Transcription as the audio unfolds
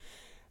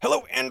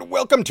And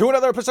welcome to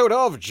another episode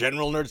of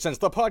General Nerd Sense,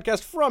 the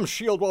podcast from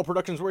Shieldwall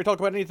Productions, where we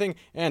talk about anything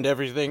and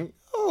everything,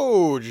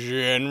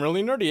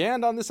 generally nerdy.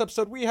 And on this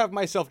episode, we have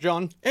myself,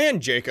 John. And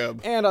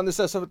Jacob. And on this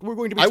episode, we're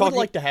going to be talking... I would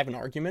like to have an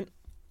argument.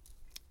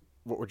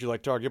 What would you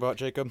like to argue about,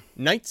 Jacob?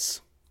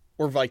 Knights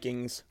or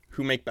Vikings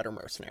who make better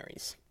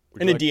mercenaries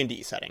in a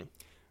D&D setting.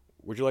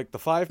 Would you like the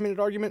 5-minute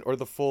argument or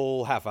the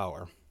full half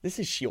hour? This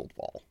is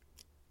Shieldwall.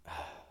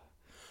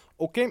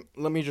 Okay,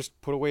 let me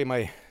just put away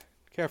my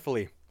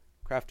carefully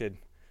crafted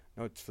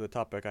notes for the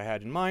topic I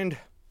had in mind.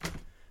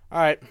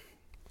 Alright.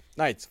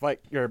 Knights,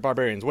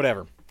 barbarians,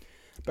 whatever.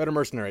 Better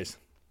mercenaries.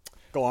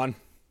 Go on.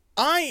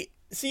 I'll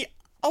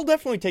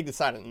definitely take the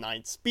side of the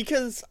Knights,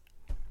 because,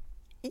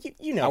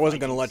 you know... I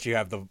wasn't going to let you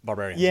have the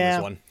barbarians in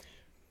this one.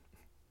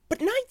 But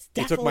Knights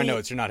definitely... You took my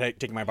notes, you're not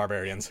taking my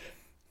barbarians.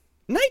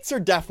 Knights are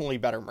definitely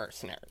better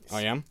mercenaries.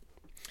 I am?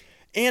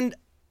 And,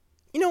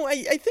 you know,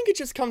 I think it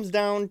just comes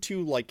down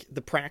to, like,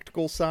 the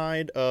practical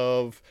side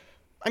of...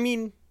 I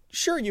mean...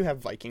 Sure, you have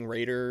Viking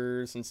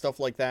raiders and stuff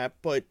like that,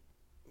 but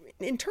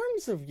in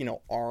terms of, you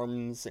know,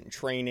 arms and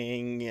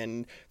training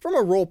and from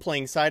a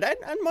role-playing side, I'd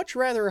much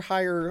rather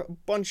hire a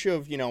bunch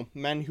of, you know,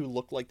 men who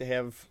look like they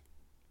have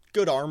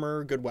good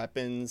armor, good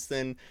weapons,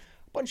 than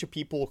a bunch of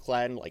people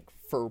clad in, like,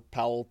 fur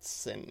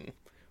pelts and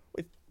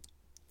with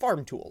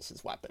farm tools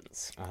as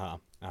weapons.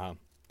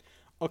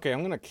 Okay, I'm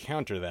going to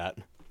counter that.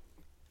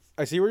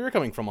 I see where you're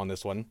coming from on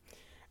this one,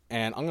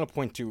 and I'm going to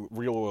point to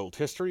real-world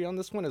history on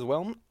this one as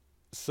well.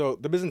 So,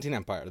 the Byzantine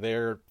Empire,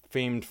 they're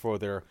famed for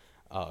their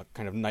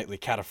kind of knightly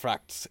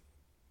cataphracts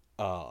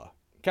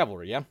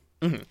cavalry, yeah?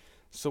 Mm-hmm.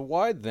 So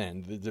why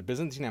then did the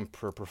Byzantine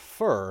Emperor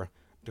prefer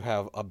to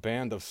have a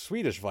band of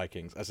Swedish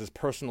Vikings as his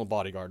personal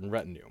bodyguard and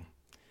retinue?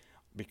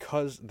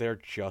 Because they're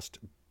just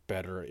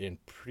better in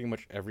pretty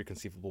much every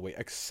conceivable way,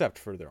 except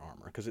for their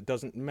armor, because it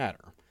doesn't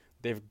matter.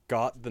 They've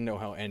got the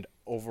know-how and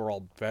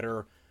overall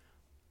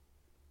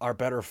are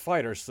better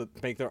fighters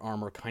that make their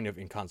armor kind of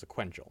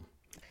inconsequential.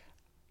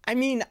 I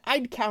mean,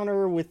 I'd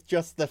counter with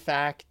just the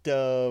fact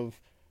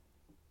of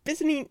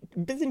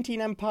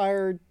Byzantine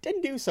Empire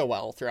didn't do so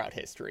well throughout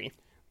history.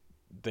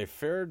 They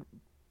fared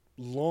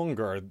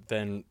longer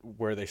than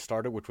where they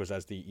started, which was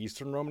as the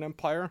Eastern Roman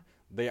Empire.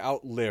 They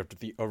outlived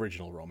the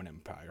original Roman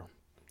Empire.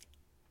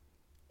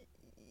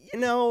 You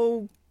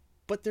know,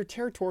 but their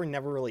territory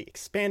never really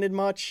expanded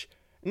much.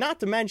 Not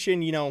to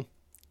mention, you know,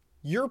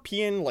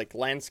 European, like,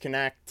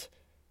 Landsknecht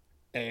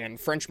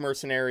and French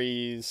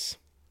mercenaries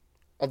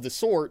of the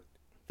sort,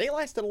 they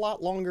lasted a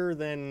lot longer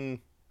than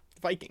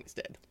the Vikings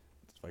did.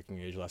 The Viking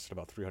Age lasted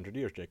about 300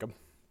 years, Jacob.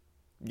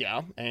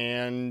 Yeah,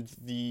 and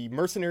the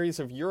mercenaries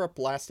of Europe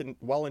lasted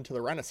well into the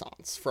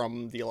Renaissance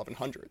from the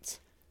 1100s.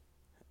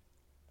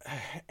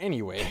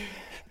 Anyway,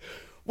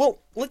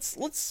 well,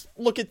 let's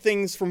look at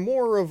things from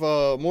more of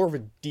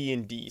a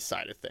D&D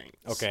side of things.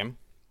 Okay.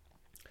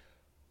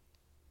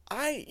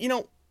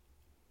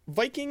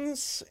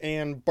 Vikings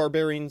and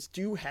barbarians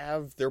do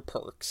have their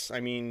perks. I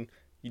mean,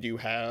 you do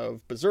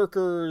have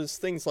berserkers,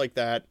 things like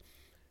that.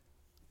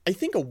 I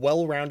think a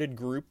well-rounded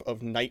group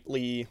of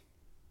knightly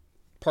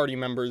party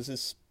members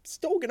is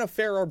still going to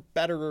fare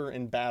better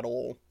in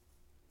battle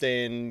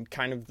than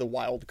kind of the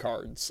wild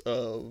cards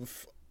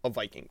of a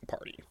Viking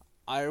party.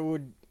 I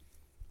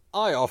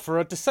offer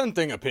a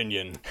dissenting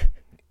opinion.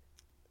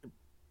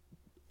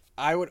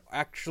 I would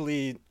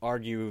actually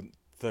argue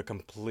the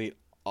complete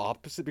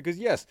opposite, because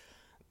yes,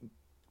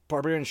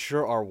 barbarians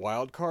sure are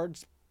wild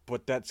cards,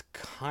 but that's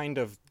kind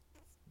of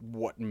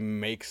what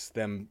makes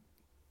them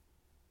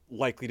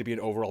likely to be an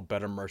overall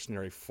better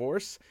mercenary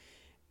force,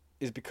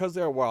 is because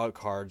they're wild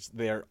cards,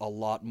 they're a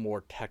lot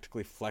more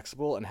tactically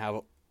flexible and have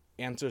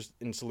answers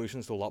and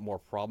solutions to a lot more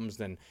problems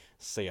than,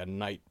 say, a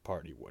knight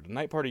party would. A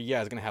knight party,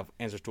 yeah, is going to have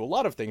answers to a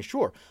lot of things,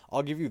 sure.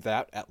 I'll give you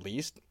that, at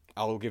least.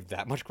 I'll give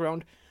that much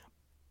ground.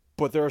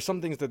 But there are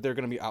some things that they're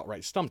going to be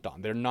outright stumped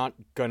on. They're not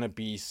going to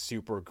be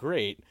super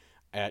great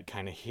at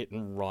kind of hit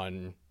and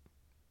run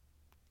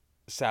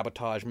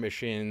sabotage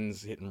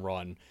missions, hit and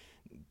run,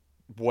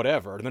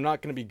 whatever. They're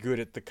not going to be good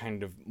at the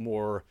kind of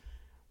more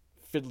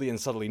fiddly and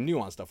subtly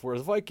nuanced stuff.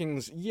 Whereas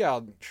Vikings, yeah,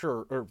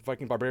 sure, or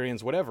Viking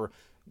barbarians, whatever,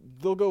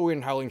 they'll go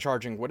in howling,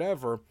 charging,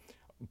 whatever,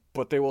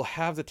 but they will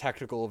have the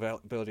tactical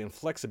ability and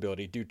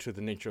flexibility due to the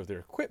nature of their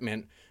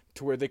equipment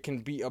to where they can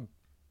be a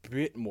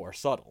bit more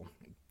subtle,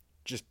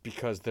 just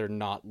because they're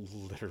not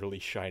literally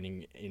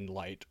shining in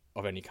light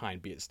of any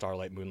kind, be it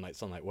starlight, moonlight,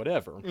 sunlight,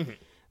 whatever. Mm-hmm.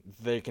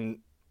 They can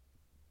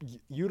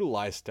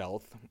utilize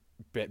stealth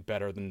a bit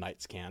better than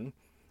knights can.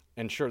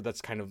 And sure, that's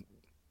kind of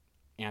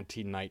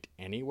anti-knight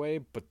anyway,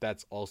 but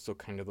that's also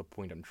kind of the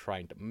point I'm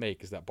trying to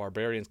make, is that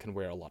barbarians can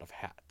wear a lot of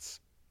hats,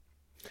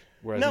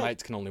 whereas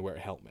knights can only wear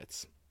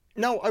helmets.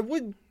 Now, I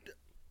would,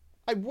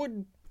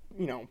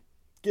 you know,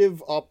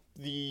 give up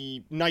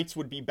the knights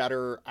would be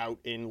better out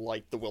in,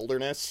 like, the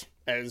wilderness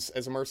as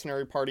a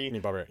mercenary party. You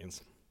mean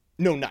barbarians?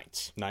 No,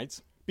 knights.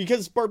 Knights?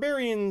 Because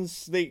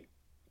barbarians,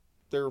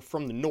 they're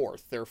from the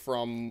north. They're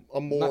from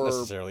a more... Not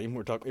necessarily. If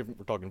we're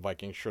talking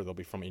Vikings, sure, they'll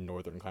be from a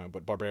northern climate,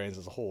 but barbarians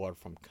as a whole are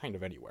from kind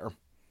of anywhere.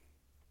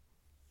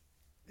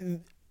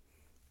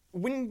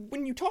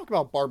 when you talk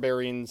about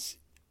barbarians,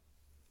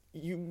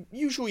 you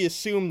usually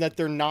assume that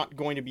they're not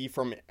going to be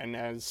from, and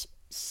as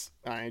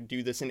I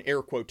do this in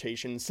air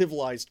quotation,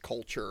 civilized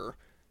culture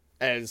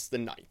as the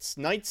knights.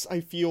 Knights,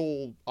 I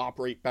feel,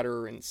 operate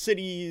better in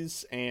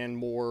cities and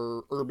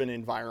more urban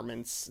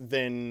environments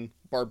than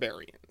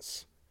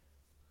barbarians.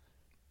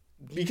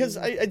 Because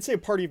I'd say a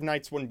party of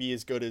knights wouldn't be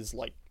as good as,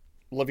 like,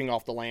 living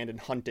off the land and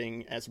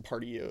hunting as a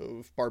party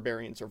of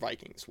barbarians or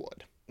Vikings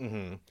would.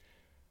 Mm-hmm.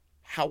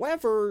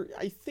 However,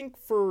 I think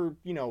for,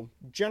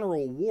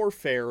 general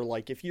warfare,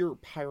 like, if you're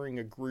hiring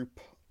a group,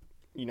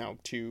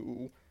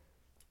 to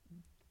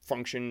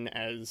function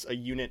as a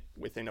unit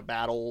within a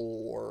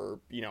battle or,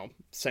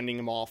 sending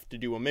them off to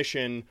do a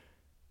mission,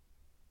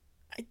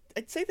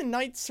 I'd say the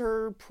knights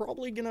are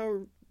probably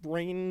gonna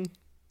reign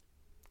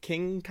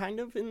king, kind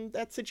of, in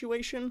that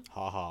situation.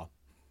 Haha.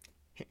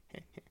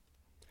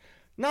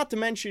 Not to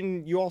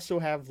mention, you also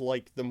have,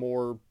 like, the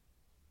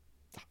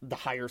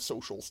higher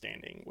social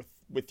standing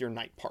with your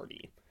knight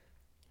party.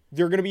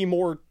 They're going to be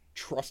more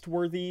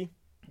trustworthy,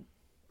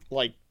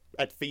 like,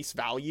 at face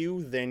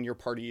value, than your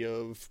party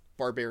of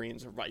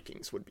barbarians or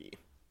Vikings would be.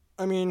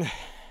 I mean,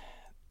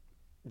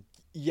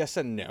 yes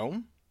and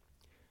no.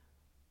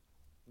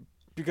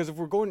 Because if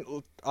we're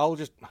going,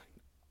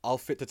 I'll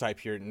fit the type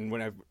here, and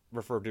when I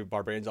refer to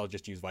barbarians, I'll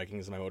just use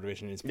Vikings as my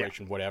motivation,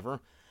 inspiration,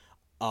 whatever.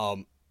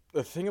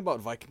 The thing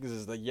about Vikings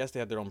is that, yes, they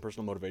had their own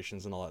personal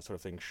motivations and all that sort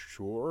of thing,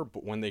 sure,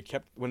 but when they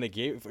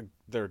gave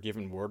their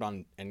given word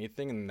on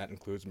anything, and that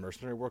includes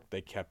mercenary work,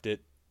 they kept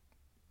it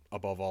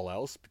above all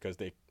else, because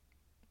they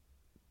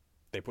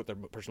put their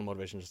personal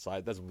motivations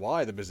aside. That's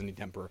why the Byzantine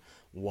Emperor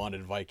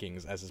wanted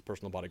Vikings as his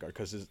personal bodyguard,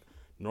 because his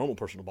normal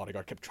personal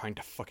bodyguard kept trying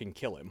to fucking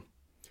kill him.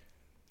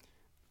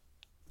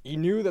 He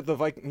knew that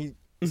he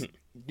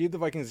gave the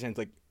Vikings a chance,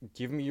 like,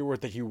 give me your word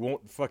that you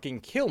won't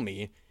fucking kill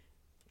me,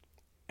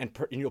 and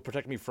you'll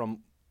protect me from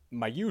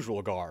my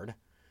usual guard,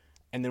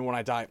 and then when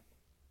I die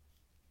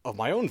of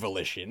my own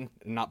volition,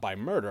 not by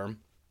murder,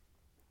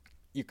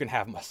 you can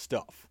have my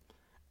stuff.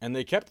 And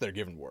they kept their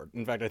given word.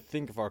 In fact, I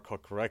think, if I recall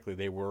correctly,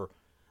 they were,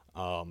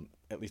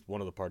 at least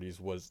one of the parties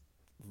was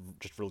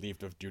just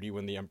relieved of duty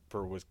when the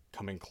Emperor was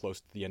coming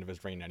close to the end of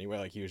his reign anyway.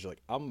 Like, he was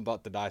like, I'm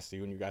about to die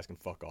soon, you guys can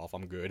fuck off,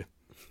 I'm good.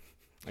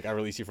 Like, I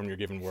release you from your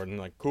given word, and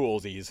like,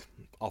 coolsies,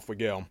 off we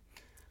go.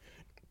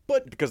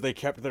 But because they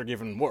kept their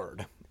given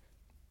word.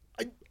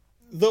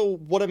 Though,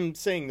 what I'm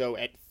saying, though,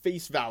 at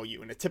face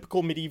value, in a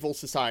typical medieval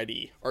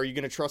society, are you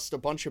going to trust a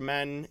bunch of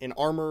men in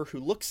armor who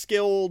look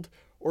skilled,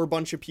 or a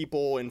bunch of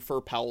people in fur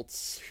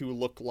pelts who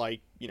look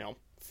like,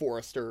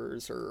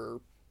 foresters,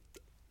 or,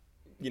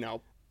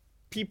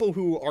 people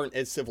who aren't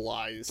as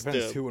civilized?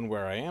 Depends who and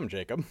where I am,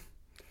 Jacob.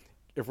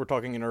 If we're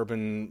talking an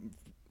urban,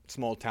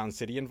 small town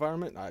city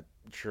environment,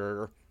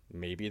 sure,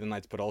 maybe the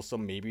knights, but also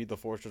maybe the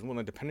foresters,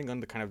 depending on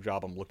the kind of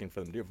job I'm looking for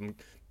them to do. If I'm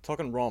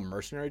talking raw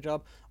mercenary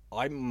job,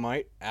 I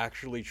might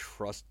actually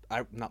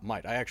I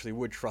actually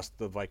would trust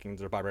the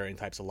Vikings or barbarian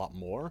types a lot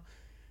more,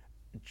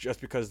 just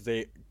because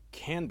they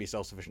can be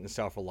self-sufficient and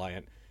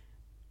self-reliant,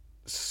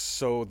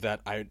 so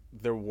that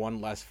they're one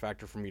less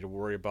factor for me to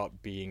worry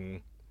about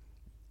being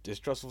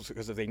distrustful,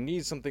 because if they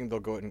need something, they'll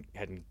go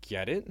ahead and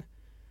get it,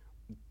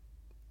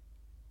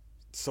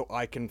 so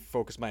I can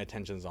focus my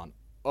attentions on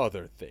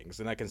other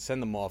things, and I can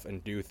send them off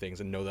and do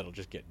things and know that it'll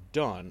just get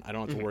done. I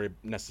don't have to worry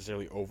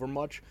necessarily over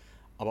much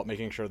about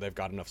making sure they've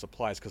got enough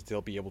supplies, because they'll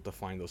be able to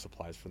find those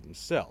supplies for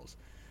themselves.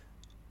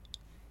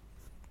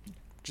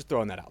 Just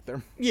throwing that out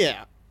there.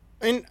 Yeah,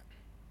 and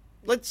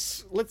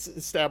let's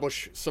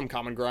establish some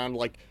common ground.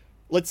 Like,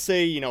 let's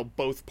say,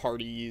 both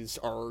parties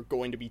are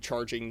going to be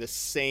charging the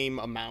same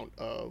amount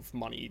of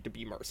money to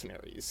be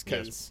mercenaries,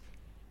 because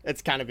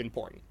it's kind of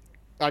important.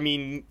 I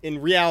mean,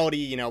 in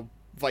reality,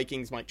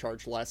 Vikings might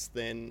charge less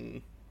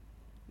than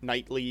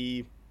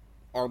knightly,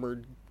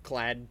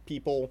 armored-clad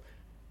people.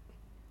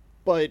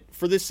 But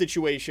for this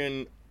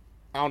situation,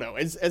 I don't know,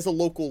 as a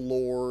local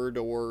lord,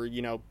 or,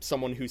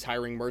 someone who's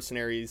hiring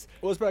mercenaries...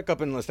 Well, let's back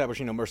up and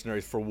establish,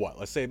 mercenaries for what?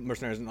 Let's say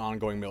mercenaries is an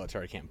ongoing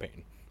military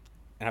campaign,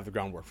 and have the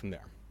groundwork from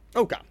there.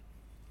 Okay.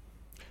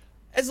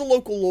 As a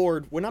local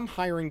lord, when I'm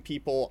hiring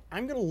people,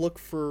 I'm going to look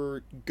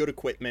for good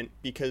equipment,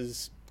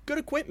 because good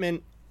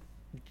equipment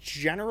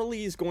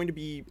generally is going to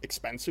be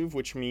expensive,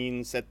 which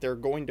means that they're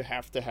going to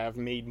have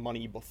made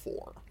money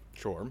before.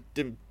 Sure.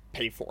 To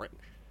pay for it.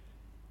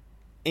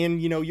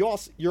 And,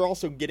 you're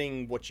also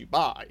getting what you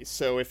buy.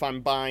 So if I'm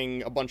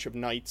buying a bunch of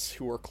knights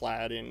who are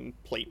clad in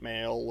plate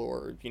mail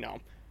or,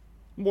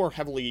 more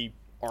heavily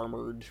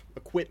armored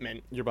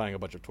equipment... You're buying a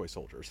bunch of toy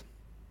soldiers.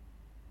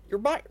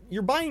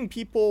 You're buying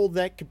people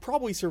that could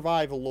probably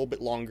survive a little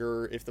bit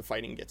longer if the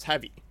fighting gets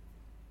heavy.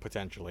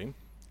 Potentially.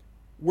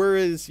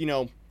 Whereas,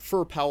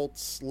 fur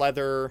pelts,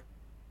 leather,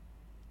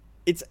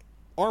 it's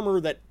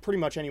armor that pretty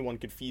much anyone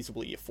could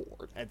feasibly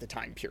afford at the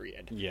time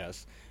period.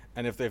 Yes.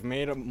 And if they've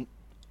made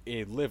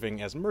a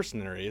living as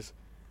mercenaries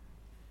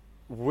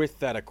with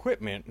that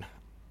equipment,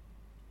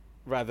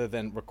 rather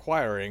than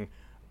requiring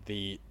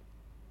the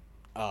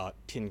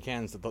tin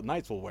cans that the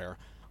knights will wear,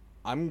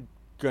 I'm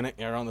gonna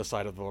err on the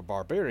side of the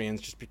barbarians,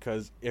 just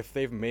because if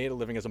they've made a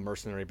living as a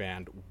mercenary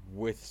band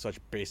with such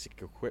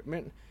basic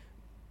equipment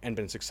and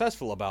been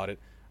successful about it,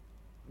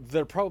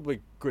 they're probably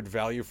good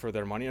value for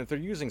their money. And if they're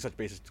using such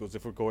basic tools,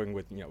 if we're going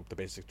with, the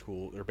basic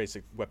tool or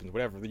basic weapons,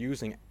 whatever, they're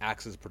using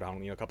axes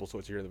predominantly, a couple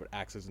swords here,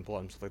 axes and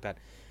plows and stuff like that.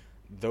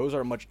 Those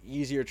are much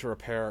easier to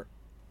repair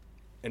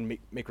and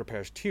make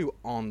repairs to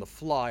on the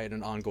fly in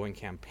an ongoing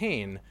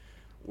campaign,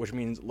 which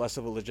means less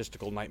of a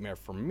logistical nightmare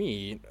for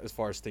me as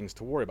far as things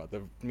to worry about.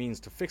 The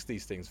means to fix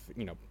these things,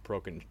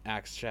 broken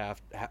axe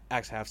haft,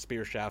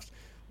 spear shafts,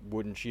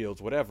 wooden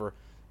shields, whatever.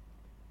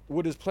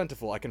 Wood is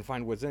plentiful. I can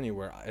find woods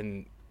anywhere,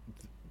 and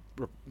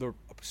the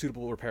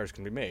suitable repairs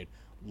can be made.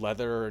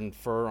 Leather and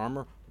fur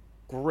armor,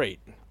 great.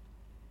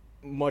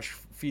 Much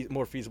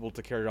more feasible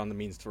to carry around the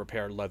means to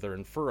repair leather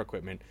and fur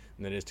equipment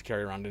than it is to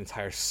carry around an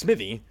entire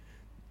smithy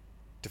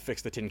to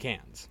fix the tin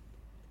cans.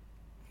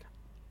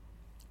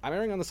 I'm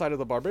erring on the side of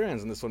the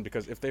barbarians in this one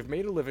because if they've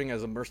made a living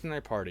as a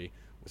mercenary party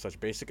with such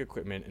basic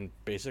equipment and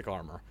basic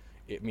armor,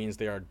 it means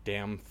they are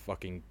damn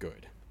fucking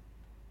good.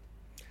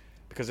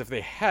 Because if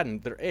they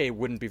hadn't, there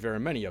wouldn't be very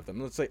many of them.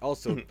 Let's say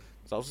also,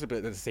 it's also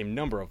the same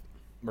number of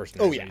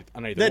mercenaries. Oh yeah,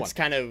 on either that's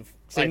one. kind of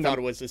I thought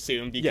it was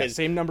assumed because Yeah,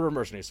 same number of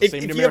mercenaries. So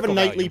same if you have a numerical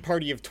knightly value.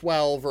 party of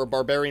 12 or a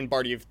barbarian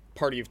party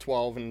of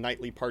 12 and a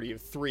knightly party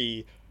of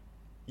 3,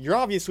 you're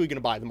obviously going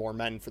to buy the more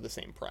men for the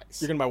same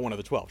price. You're gonna buy one of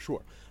the 12,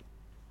 sure.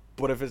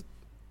 But if it's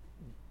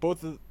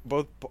both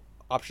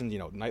options,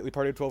 knightly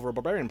party of 12 or a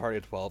barbarian party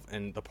of 12,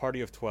 and the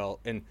party of 12,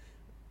 and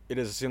it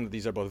is assumed that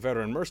these are both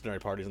veteran mercenary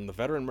parties, and the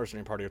veteran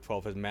mercenary party of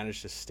 12 has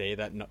managed to stay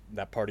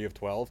that party of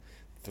 12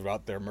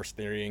 throughout their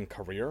mercenary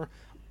career,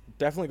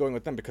 definitely going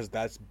with them because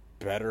that's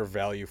better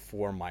value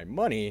for my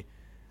money,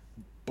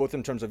 both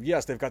in terms of,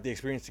 yes, they've got the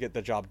experience to get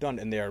the job done,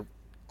 and they are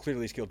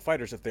clearly skilled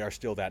fighters if they are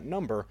still that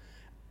number,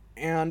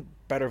 and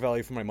better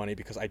value for my money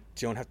because I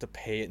don't have to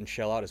pay it and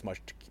shell out as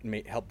much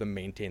to help them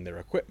maintain their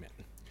equipment.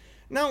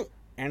 Now,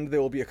 And they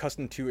will be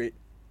accustomed to it.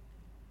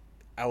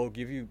 I will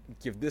give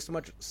this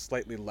much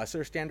slightly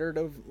lesser standard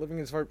of living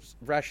as far as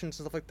rations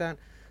and stuff like that,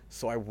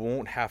 so I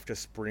won't have to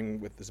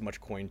spring with as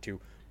much coin to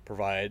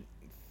provide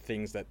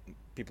things that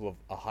people of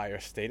a higher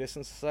status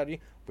in society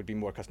would be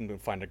more accustomed to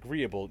and find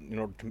agreeable in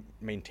order to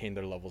maintain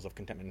their levels of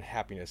contentment and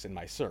happiness in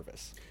my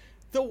service.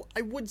 though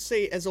I would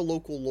say as a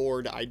local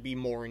lord, I'd be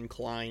more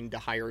inclined to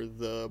hire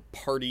the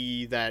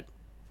party that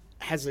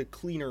has a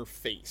cleaner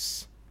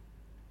face.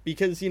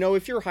 Because,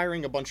 if you're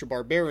hiring a bunch of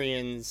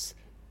barbarians,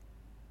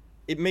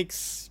 it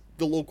makes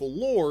the local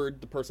lord,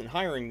 the person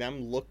hiring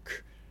them,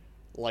 look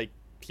like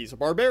he's a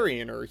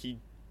barbarian or he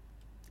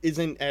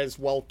isn't as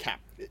well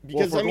kept.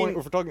 Because, if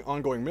we're talking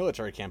ongoing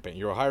military campaign,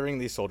 you're hiring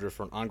these soldiers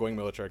for an ongoing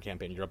military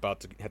campaign. You're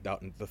about to head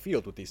out into the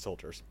field with these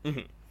soldiers.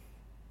 Mhm.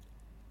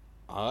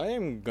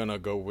 I'm gonna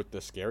go with the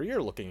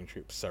scarier looking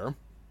troops, sir.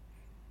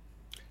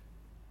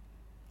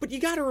 But you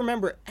gotta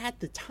remember, at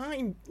the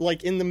time,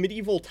 like in the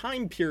medieval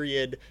time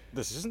period,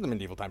 This isn't the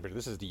medieval time period.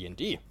 This is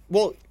D&D.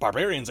 well,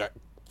 Barbarians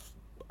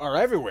are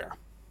everywhere.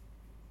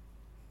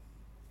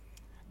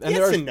 And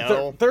Yes and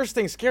no. there's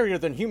things scarier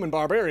than human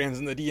barbarians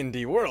in the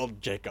D&D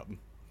world, Jacob.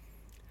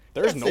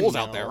 There's Yes and gnolls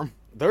out no. there.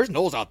 There's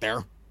gnolls out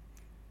there.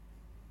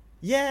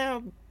 yeah,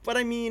 but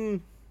I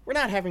mean, we're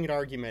not having an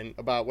argument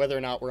about whether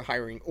or not we're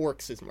hiring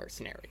orcs as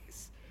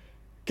mercenaries.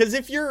 Because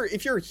if you're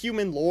a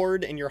human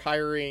lord and you're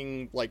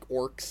hiring like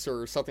orcs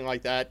or something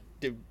like that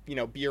to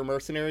be your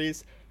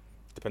mercenaries,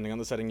 Depending on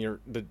the setting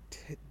the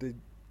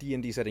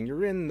D&D setting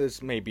you're in,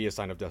 this may be a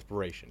sign of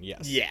desperation.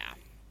 Yes. yeah.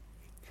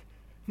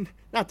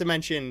 Not to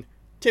mention,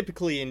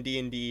 typically in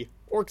D&D,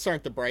 orcs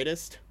aren't the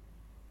brightest.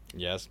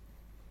 Yes.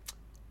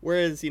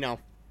 Whereas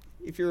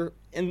if you're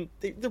and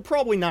they're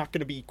probably not going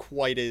to be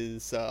quite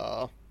as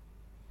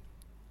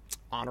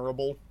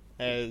honorable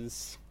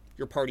as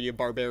your party of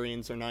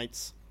barbarians or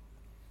knights.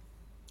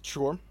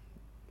 Sure.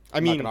 I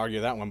I'm mean, not going to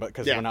argue that one, but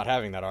because yeah. we're not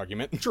having that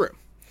argument. True.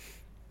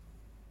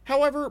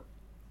 However,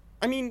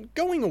 I mean,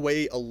 going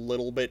away a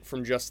little bit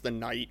from just the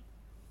knight,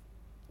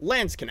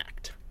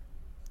 Landsknecht.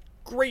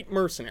 Great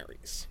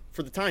mercenaries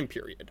for the time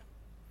period.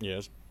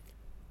 Yes.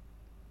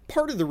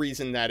 Part of the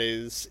reason that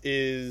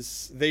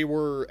is they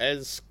were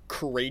as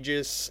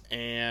courageous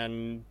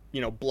and,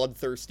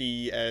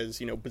 bloodthirsty as,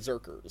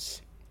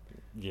 berserkers.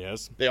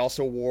 Yes. They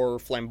also wore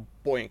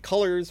flamboyant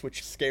colors,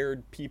 which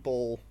scared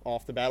people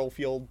off the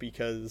battlefield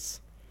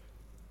because,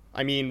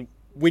 I mean,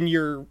 when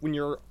your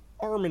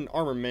arm and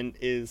armament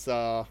is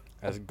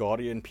As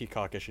gaudy and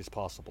peacockish as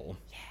possible.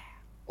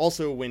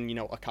 also when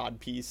a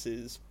codpiece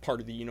is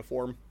part of the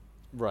uniform.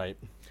 Right.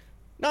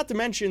 Not to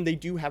mention, they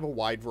do have a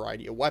wide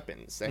variety of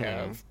weapons. They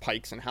have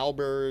pikes and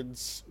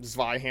halberds,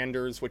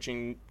 Zweihanders, which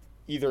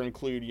either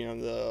include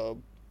the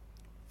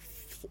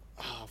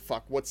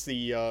what's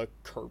the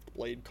curved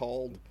blade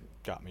called?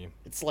 Got me.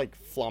 It's like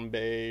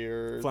flambe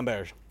or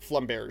Flamberge.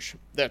 flamberge.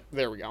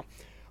 There we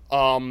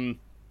go.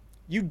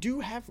 You do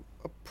have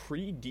a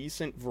pretty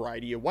decent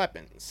variety of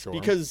weapons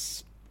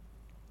because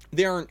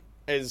they aren't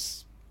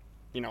as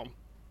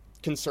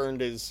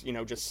concerned as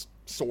just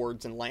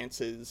swords and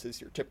lances as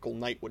your typical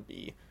knight would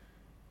be.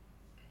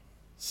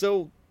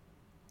 So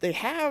they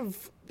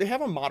have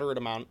a moderate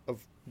amount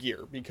of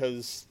gear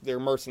because they're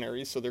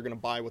mercenaries, so they're going to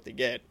buy what they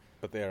get.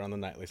 But they are on the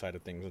knightly side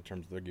of things in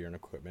terms of their gear and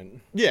equipment.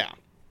 Yeah.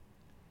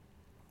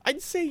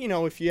 I'd say,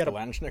 if you had The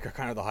Landschnick are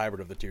kind of the hybrid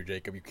of the two,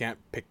 Jacob. You can't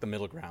pick the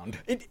middle ground.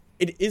 It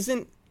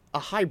isn't a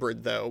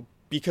hybrid, though,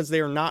 because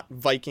they are not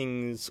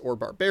Vikings or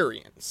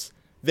barbarians.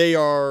 They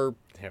are...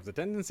 They have the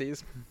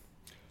tendencies.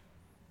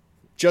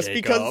 Just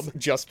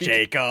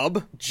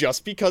Jacob.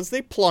 because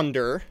they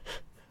plunder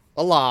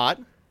a lot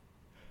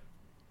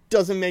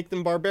doesn't make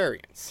them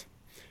barbarians.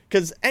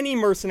 Because any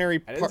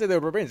mercenary... I didn't say they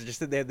were barbarians, I just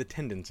said they had the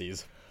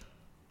tendencies.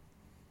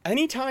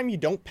 Anytime you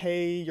don't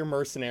pay your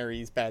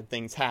mercenaries, bad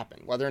things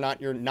happen. Whether or not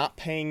you're not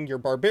paying your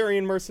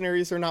barbarian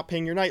mercenaries or not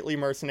paying your knightly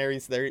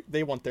mercenaries,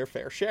 they want their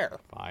fair share.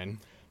 Fine.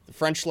 The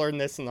French learned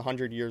this in the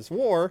 100 Years'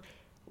 War,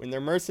 when their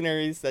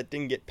mercenaries that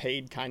didn't get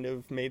paid kind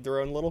of made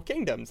their own little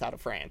kingdoms out of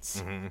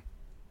France. Mm-hmm.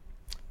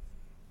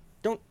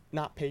 Don't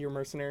not pay your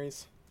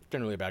mercenaries.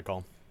 Generally a bad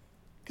call.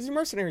 Because your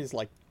mercenaries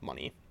like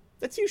money.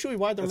 That's usually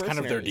why they're That's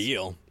mercenaries. kind of their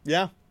deal.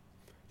 Yeah.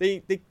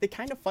 They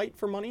kind of fight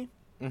for money.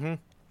 Mm-hmm.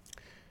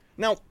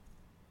 Now,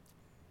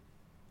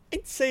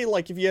 I'd say,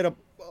 like, if you had a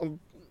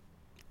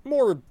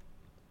more,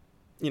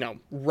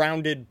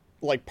 rounded,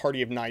 like,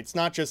 party of knights,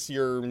 not just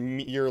your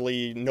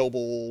yearly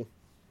noble,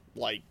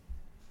 like,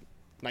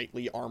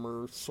 knightly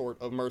armor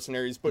sort of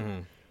mercenaries, but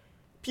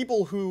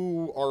people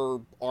who are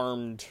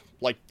armed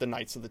like the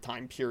knights of the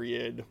time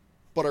period,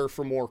 but are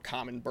from more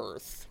common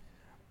birth.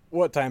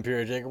 What time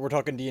period, Jacob? We're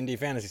talking D&D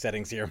fantasy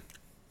settings here.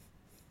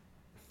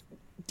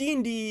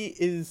 D&D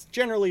is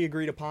generally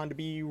agreed upon to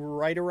be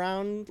right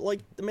around, like,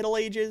 the Middle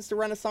Ages, the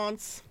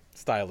Renaissance.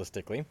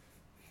 Stylistically.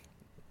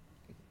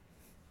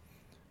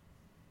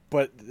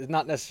 But it's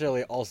not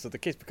necessarily also the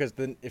case, because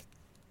then if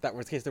that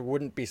were the case, there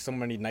wouldn't be so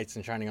many knights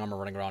in shining armor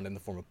running around in the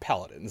form of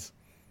paladins.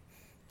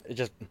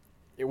 It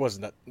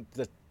wasn't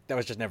that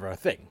was just never a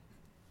thing.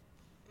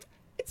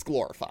 It's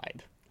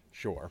glorified.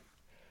 Sure.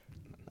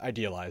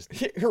 Idealized.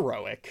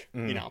 Heroic,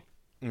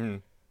 Mm-hmm.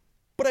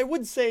 But I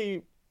would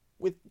say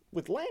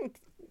with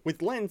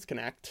Lands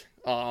Connect,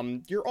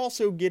 you're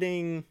also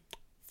getting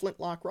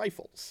flintlock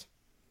rifles.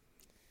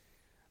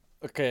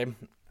 Okay.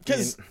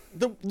 Because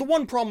the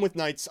one problem with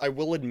knights, I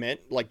will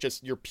admit, like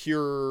just your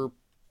pure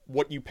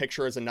what you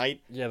picture as a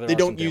knight, they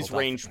don't use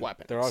ranged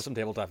weapons. There are some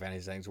tabletop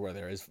fantasy things where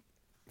there is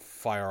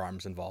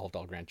firearms involved,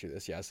 I'll grant you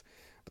this, yes.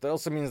 But that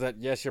also means that,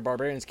 yes, your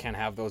barbarians can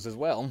have those as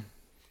well.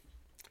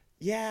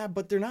 Yeah,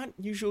 but they're not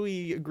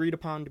usually agreed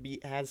upon to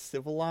be as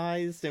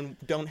civilized and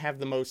don't have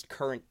the most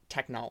current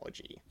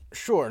technology.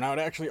 Sure, and I would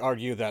actually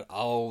argue that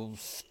I'll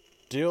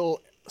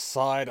still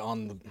side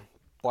on the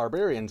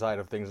barbarian side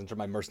of things into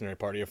my mercenary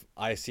party if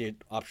I see an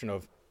option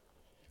of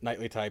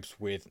knightly types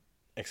with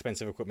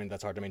expensive equipment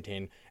that's hard to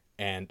maintain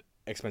and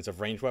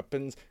expensive ranged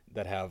weapons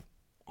that have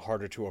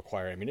harder to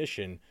acquire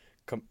ammunition.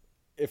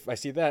 If I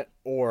see that,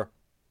 or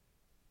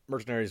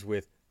mercenaries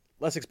with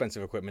less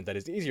expensive equipment that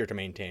is easier to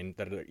maintain,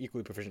 that are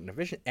equally proficient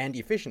and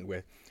efficient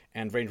with,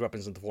 and ranged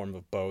weapons in the form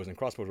of bows and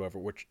crossbows, whatever,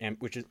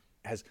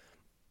 has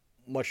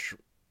much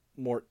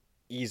more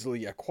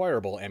easily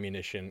acquirable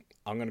ammunition,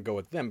 I'm going to go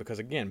with them because,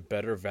 again,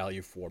 better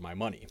value for my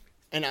money.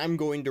 And I'm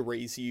going to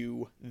raise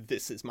you,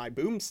 this is my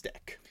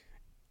boomstick.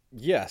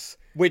 Yes.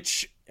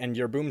 And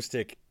your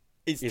boomstick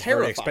is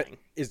terrifying.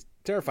 Is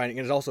terrifying,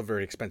 and is also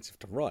very expensive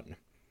to run.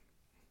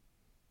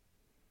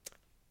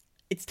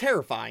 It's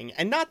terrifying,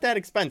 and not that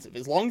expensive,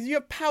 as long as you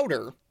have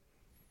powder.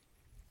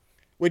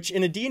 Which,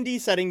 in a D&D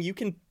setting, you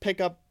can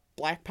pick up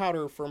black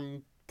powder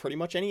from pretty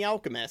much any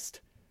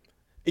alchemist.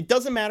 It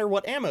doesn't matter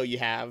what ammo you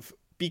have,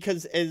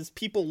 because as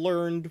people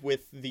learned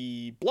with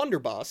the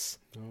blunderbuss...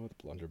 Oh, the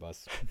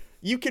blunderbuss.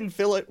 You can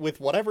fill it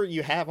with whatever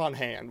you have on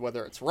hand,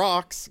 whether it's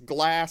rocks,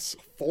 glass,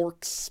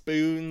 forks,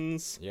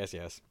 spoons... Yes.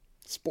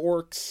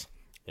 Sporks.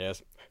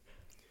 Yes.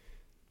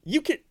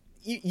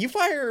 You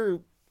fire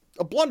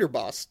a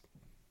blunderbuss,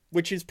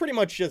 which is pretty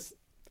much just...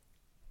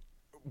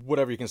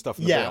 whatever you can stuff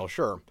in the barrel,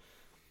 sure.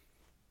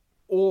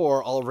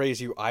 Or I'll raise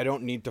you, I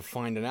don't need to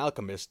find an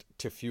alchemist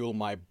to fuel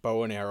my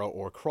bow and arrow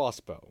or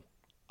crossbow.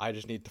 I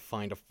just need to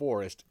find a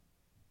forest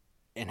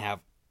and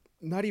have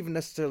not even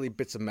necessarily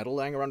bits of metal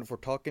lying around if we're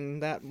talking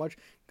that much.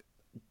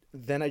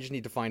 Then I just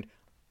need to find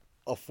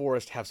a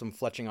forest, have some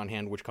fletching on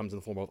hand, which comes in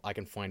the form of I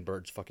can find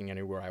birds fucking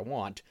anywhere I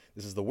want.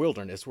 This is the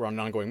wilderness. We're on an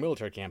ongoing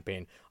military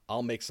campaign.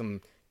 I'll make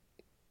some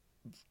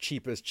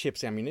cheap as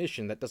chips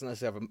ammunition that doesn't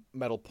necessarily have a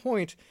metal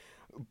point,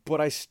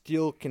 but I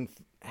still can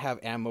have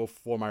ammo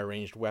for my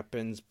ranged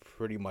weapons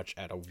pretty much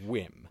at a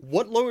whim.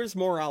 What lowers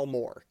morale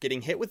more,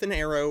 getting hit with an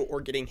arrow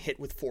or getting hit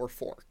with 4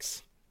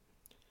 forks?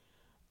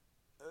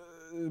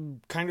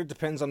 Kind of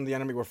depends on the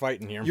enemy we're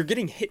fighting here. You're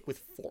getting hit with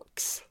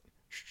forks.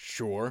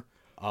 Sure.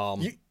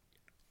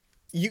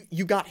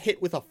 You got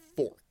hit with a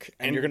fork.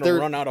 And you're going to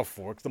run out of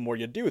forks the more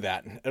you do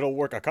that. It'll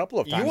work a couple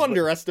of times. You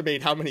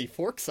underestimate how many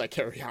forks I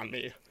carry on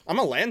me. I'm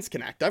a Lands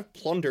Connect. I've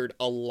plundered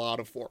a lot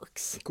of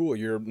forks. Cool,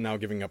 you're now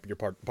giving up your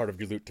part of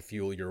your loot to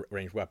fuel your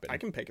ranged weapon. I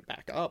can pick it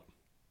back up.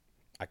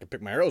 I can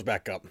pick my arrows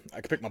back up.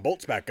 I can pick my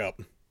bolts back up.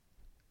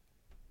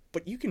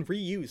 But you can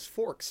reuse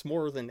forks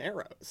more than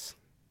arrows.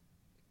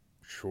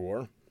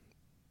 Sure.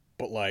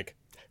 But, like,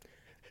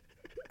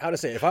 how to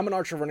say, if I'm an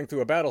archer running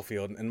through a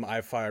battlefield and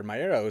I've fired my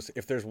arrows,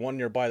 if there's one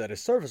nearby that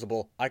is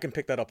serviceable, I can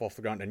pick that up off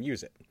the ground and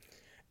use it.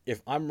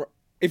 If I'm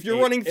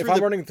running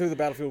through the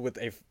battlefield with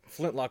a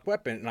flintlock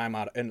weapon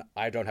and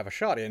I don't have a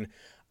shot in,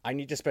 I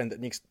need to spend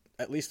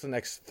at least the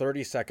next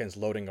 30 seconds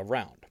loading a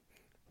round,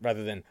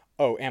 rather than,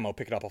 oh, ammo,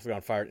 pick it up off the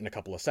ground, fire it in a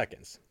couple of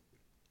seconds.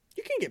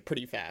 You can get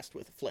pretty fast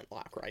with a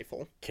flintlock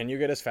rifle. Can you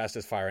get as fast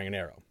as firing an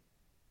arrow?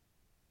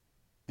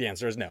 The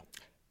answer is no.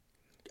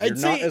 You're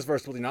not as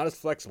versatile, you're not as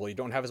flexible, you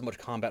don't have as much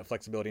combat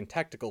flexibility and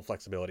tactical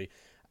flexibility.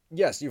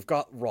 Yes, you've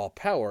got raw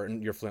power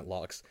in your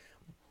flintlocks.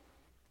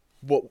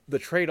 What the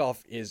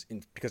trade-off is,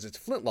 because it's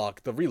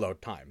flintlock, the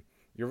reload time.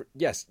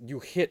 Yes, you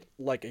hit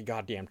like a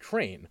goddamn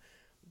train.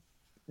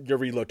 Your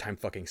reload time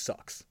fucking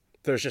sucks.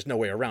 There's just no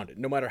way around it.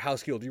 No matter how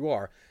skilled you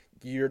are,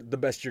 the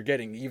best you're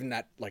getting, even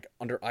at, like,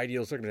 under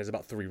ideal circumstances,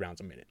 about 3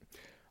 rounds a minute.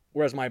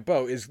 Whereas my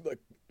bow is, like,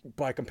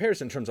 by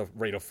comparison, in terms of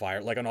rate of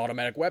fire, like an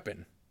automatic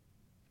weapon.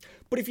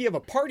 But if you have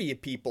a party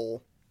of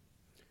people...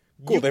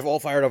 Cool, they've all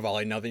fired a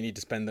volley, now they need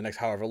to spend the next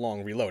however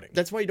long reloading.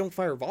 That's why you don't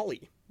fire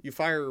volley. You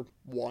fire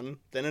one,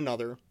 then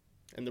another,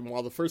 and then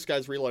while the first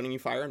guy's reloading, you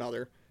fire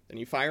another, then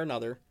you fire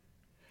another.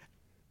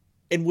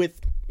 And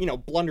with,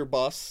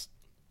 blunderbuss,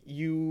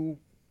 you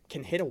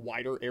can hit a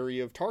wider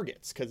area of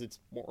targets, because it's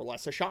more or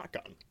less a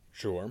shotgun.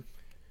 Sure. But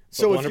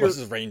so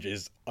blunderbuss's range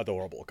is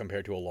adorable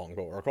compared to a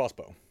longbow or a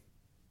crossbow.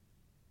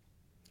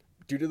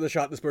 Due to the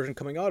shot dispersion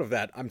coming out of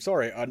that, I'm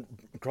sorry, a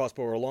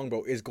crossbow or a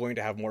longbow is going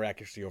to have more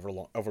accuracy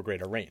over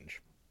greater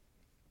range.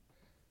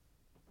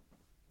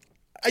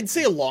 I'd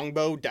say a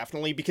longbow,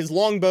 definitely, because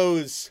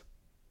longbows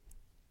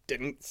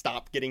didn't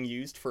stop getting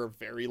used for a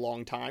very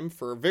long time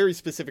for a very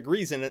specific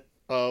reason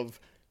of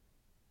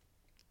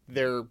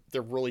they're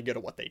really good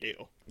at what they do.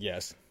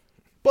 Yes.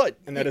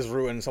 And that is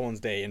ruin someone's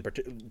day,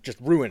 just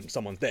ruin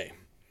someone's day.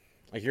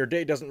 Like, your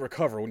day doesn't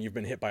recover when you've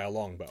been hit by a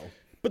longbow.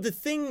 But the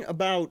thing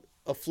about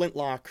a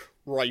flintlock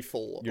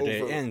rifle... Your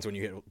day ends when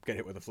you get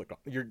hit with a flintlock.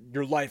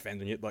 Your life ends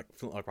when you hit, like,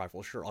 flintlock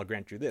rifle. Sure, I'll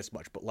grant you this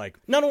much, but, like...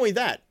 Not only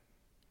that,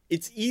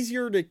 it's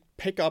easier to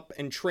pick up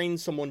and train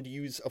someone to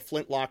use a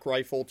flintlock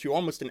rifle to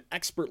almost an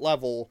expert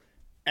level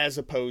as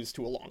opposed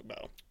to a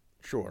longbow.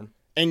 Sure.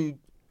 And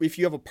if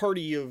you have a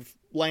party of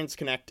Lance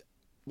Connect,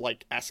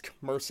 like, esque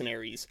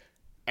mercenaries,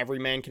 every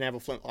man can have a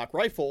flintlock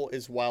rifle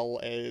as well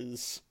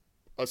as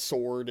a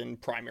sword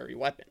and primary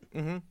weapon.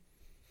 Mm-hmm.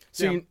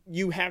 So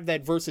you have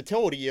that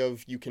versatility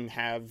of you can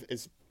have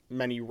as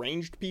many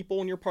ranged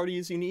people in your party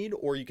as you need,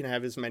 or you can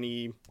have as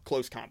many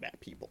close combat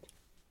people.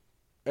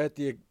 At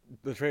the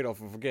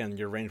trade-off of, again,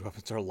 your ranged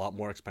weapons are a lot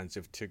more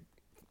expensive to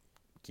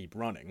keep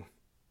running.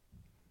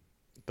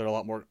 They're a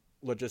lot more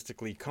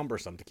logistically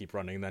cumbersome to keep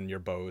running than your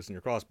bows and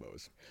your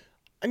crossbows.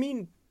 I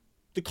mean,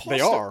 the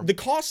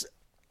cost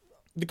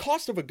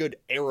of a good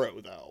arrow,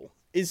 though,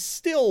 is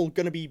still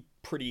going to be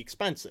pretty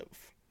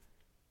expensive.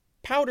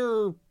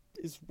 Powder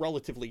is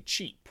relatively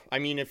cheap. I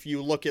mean, if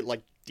you look at,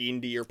 like,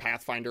 D&D or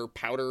Pathfinder,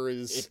 powder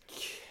is...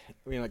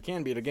 It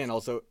can be, but again,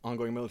 also,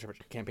 ongoing military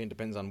campaign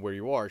depends on where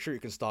you are. Sure, you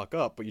can stock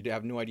up, but you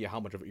have no idea how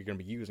much of it you're going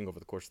to be using over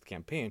the course of the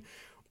campaign.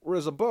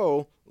 Whereas a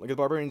bow, like the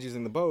barbarians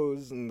using the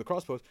bows and the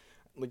crossbows,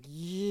 like,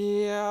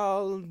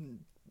 yeah,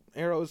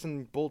 arrows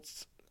and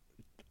bolts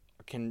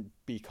can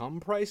become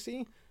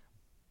pricey,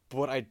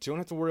 but I don't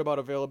have to worry about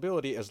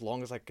availability as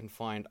long as I can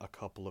find a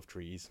couple of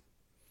trees.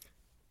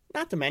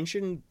 Not to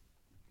mention,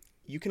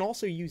 you can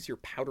also use your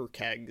powder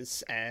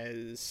kegs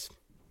as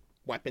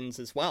weapons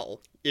as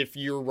well. If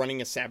you're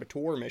running a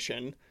saboteur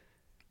mission,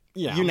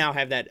 you now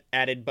have that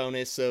added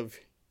bonus of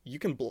you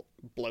can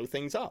blow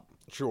things up.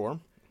 Sure.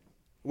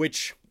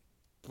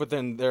 But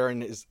then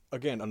therein is,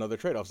 again, another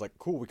trade-off. It's like,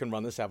 cool, we can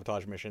run this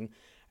sabotage mission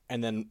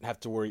and then have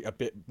to worry a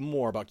bit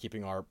more about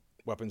keeping our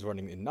weapons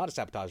running in not a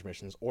sabotage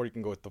missions, or you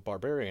can go with the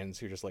barbarians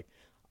who are just like,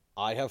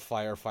 I have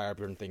fire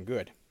burn thing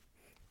good.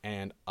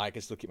 And I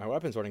can still keep my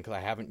weapons running because I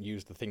haven't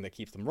used the thing that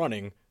keeps them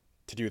running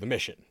to do the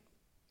mission.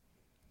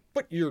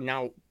 But you're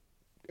now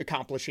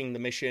accomplishing the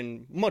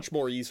mission much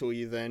more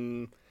easily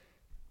than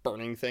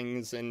burning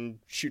things and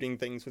shooting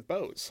things with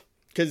bows.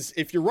 Because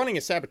if you're running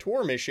a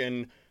saboteur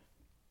mission,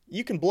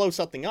 you can blow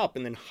something up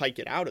and then hike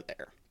it out of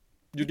there.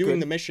 You're doing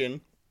the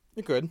mission.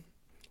 You could.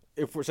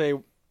 If we're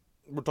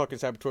talking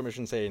saboteur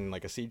mission, say in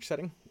like a siege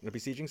setting, a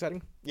besieging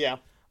setting. Yeah.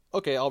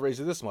 Okay, I'll raise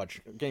you this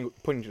much. Again,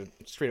 putting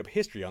straight up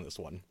history on this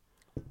one.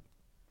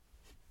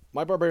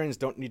 My barbarians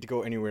don't need to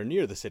go anywhere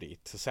near the city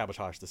to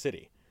sabotage the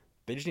city.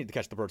 They just need to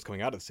catch the birds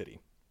coming out of the city.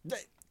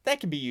 That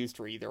can be used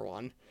for either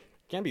one.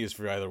 Can be used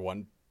for either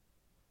one.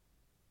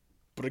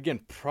 But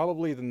again,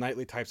 probably the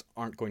knightly types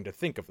aren't going to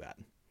think of that.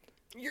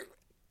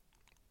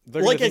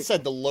 I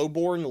said, the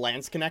lowborn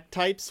Lance Connect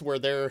types, where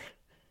they're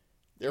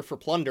for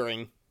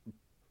plundering.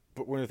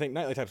 But when we think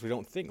knightly types, we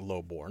don't think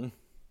lowborn.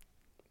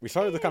 We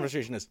started the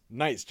conversation as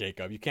knights,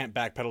 Jacob. You can't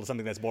backpedal to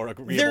something that's more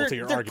agreeable to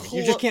your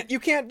argument. You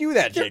can't do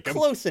that, Jacob. They're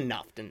close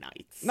enough to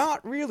knights.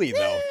 Not really,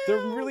 though.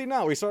 They're really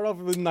not. We start off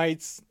with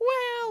knights.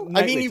 Well, Well,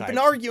 I mean, Knightly you've been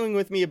types. arguing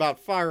with me about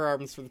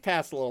firearms for the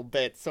past little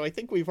bit, so I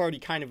think we've already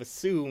kind of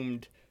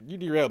assumed. You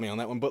derailed me on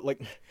that one, but,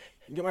 like,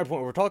 you get my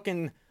point. We're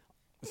talking...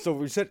 So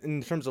we said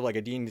in terms of, like,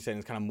 a D&D setting,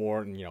 it's kind of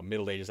more,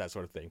 Middle Ages, that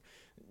sort of thing.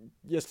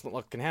 Yes,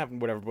 luck can happen,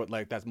 whatever, but,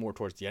 like, that's more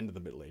towards the end of the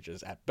Middle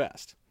Ages, at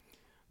best.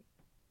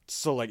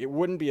 So, like, it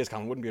wouldn't be as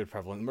common, wouldn't be as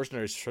prevalent.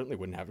 Mercenaries certainly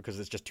wouldn't have it because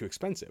it's just too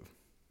expensive.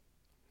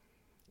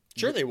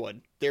 Sure, they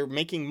would. They're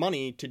making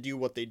money to do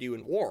what they do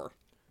in war.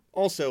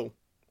 Also,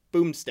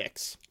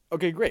 boomsticks.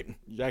 Okay, great.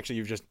 Actually,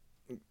 you've just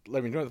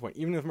let me know the point.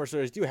 Even if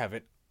mercenaries do have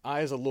it,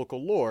 I, as a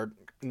local lord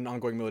in an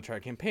ongoing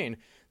military campaign,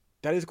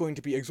 that is going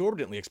to be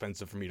exorbitantly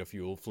expensive for me to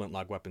fuel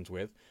flintlock weapons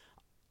with.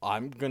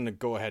 I'm going to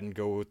go ahead and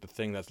go with the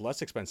thing that's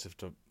less expensive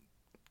to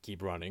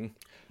keep running.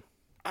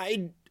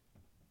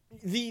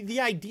 The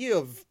idea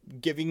of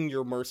giving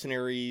your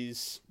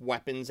mercenaries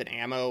weapons and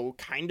ammo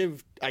kind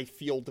of, I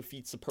feel,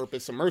 defeats the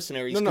purpose of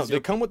mercenaries. No, they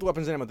come with the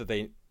weapons and ammo that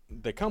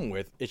they come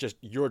with. It's just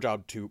your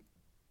job to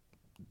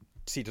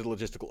see to the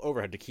logistical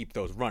overhead to keep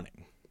those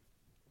running.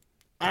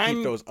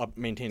 Keep those up,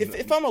 maintain them.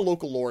 If I'm a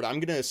local lord,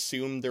 I'm going to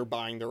assume they're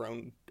buying their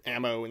own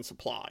ammo and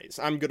supplies.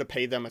 I'm going to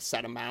pay them a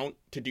set amount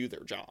to do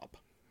their job.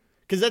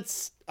 Because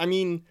that's, I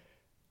mean,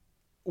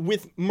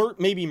 with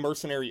maybe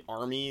mercenary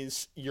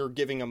armies, you're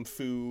giving them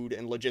food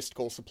and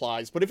logistical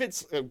supplies. But if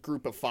it's a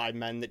group of 5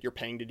 men that you're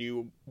paying to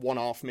do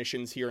one-off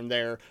missions here and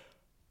there,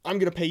 I'm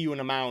going to pay you an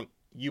amount.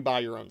 You buy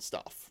your own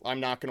stuff. I'm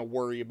not going to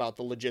worry about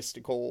the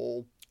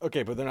logistical.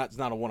 Okay, but it's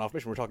not a one-off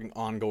mission. We're talking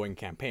ongoing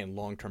campaign,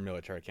 long-term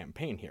military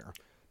campaign here.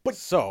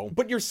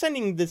 But you're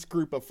sending this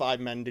group of 5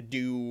 men to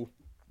do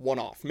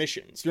one-off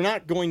missions. You're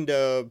not going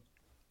to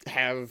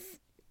have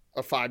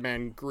a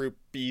 5-man group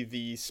be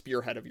the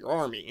spearhead of your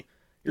army.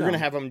 You're going to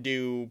have them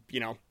do,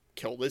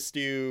 kill this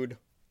dude,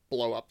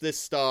 blow up this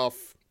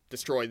stuff,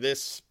 destroy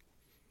this.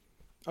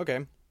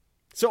 Okay.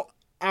 So,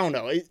 I don't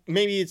know.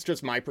 Maybe it's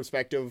just my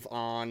perspective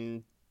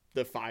on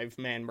the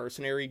 5-man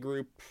mercenary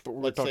group,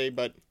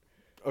 but...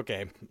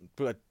 Okay,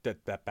 but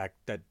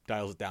that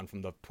dials it down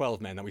from the 12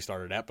 men that we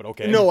started at, but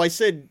okay. No, I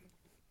said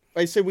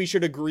we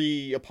should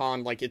agree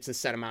upon, like, it's a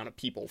set amount of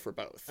people for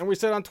both. And we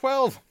said on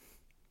 12.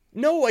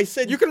 No, I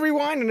said... You can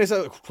rewind and it's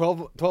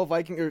 12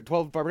 Viking or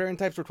 12 barbarian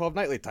types or 12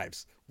 knightly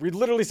types. We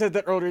literally said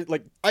that earlier,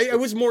 like I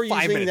was more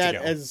using that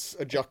ago. as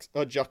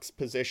a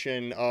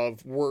juxtaposition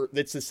of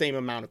it's the same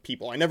amount of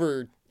people. I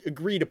never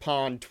agreed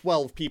upon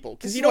 12 people.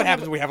 Because you know what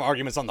happens when we have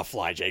arguments on the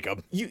fly,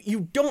 Jacob?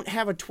 You don't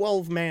have a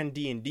 12-man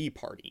D&D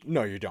party.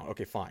 No, you don't.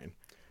 Okay, fine.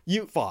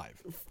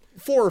 5.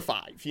 4 or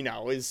 5,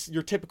 is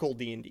your typical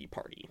D&D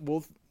party.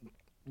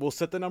 We'll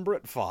set the number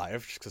at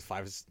 5, just because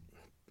 5 is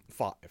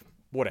 5.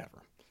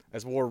 Whatever.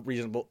 That's more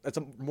reasonable. That's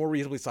a more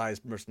reasonably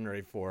sized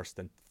mercenary force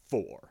than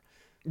 4.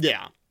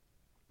 Yeah.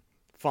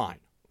 Fine.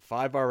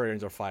 5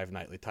 barbarians or 5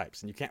 knightly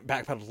types. And you can't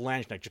backpedal to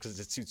Landsknecht just because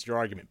it suits your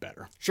argument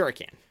better. Sure I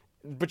can.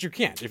 But you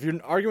can't. If you're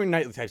arguing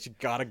knightly types, you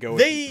gotta go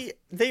with...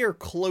 They are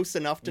close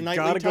enough to knightly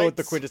types. You gotta go with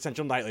the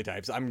quintessential knightly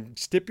types. I'm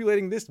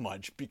stipulating this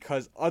much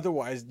because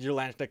otherwise your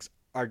Landsknechts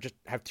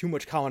have too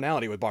much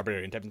commonality with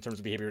barbarian types in terms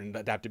of behavior and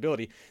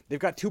adaptability. They've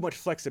got too much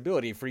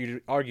flexibility for you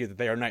to argue that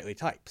they are knightly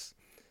types.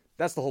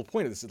 That's the whole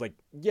point of this. Is like,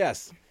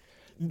 yes...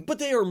 But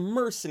they are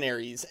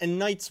mercenaries, and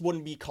knights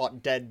wouldn't be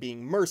caught dead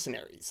being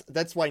mercenaries.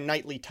 That's why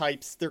knightly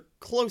types, they're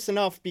close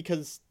enough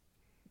because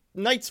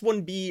knights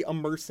wouldn't be a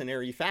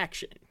mercenary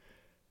faction.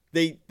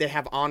 They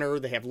have honor,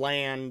 they have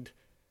land.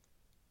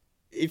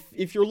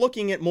 If you're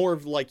looking at more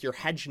of like your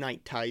hedge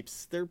knight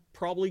types, they're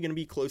probably going to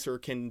be closer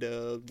akin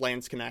to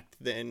Landsknecht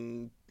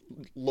than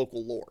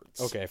local lords.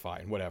 Okay,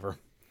 fine, whatever.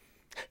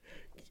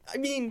 I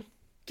mean...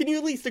 Can you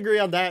at least agree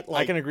on that?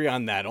 I can agree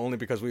on that, only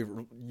because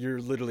you're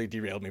literally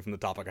derailed me from the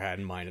topic I had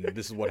in mind, and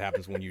this is what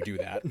happens when you do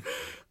that.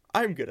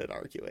 I'm good at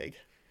arguing.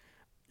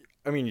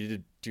 I mean, you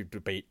did do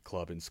debate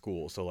club in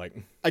school, so like...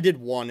 I did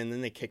one, and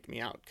then they kicked me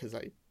out, because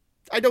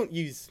I don't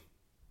use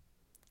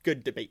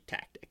good debate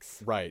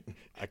tactics. Right.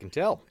 I can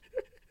tell.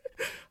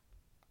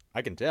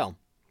 I can tell.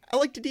 I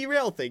like to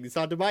derail things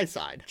onto my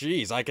side.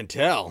 Jeez, I can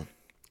tell.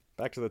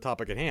 Back to the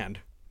topic at hand.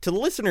 To the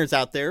listeners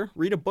out there,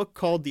 read a book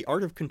called The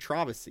Art of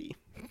Controversy.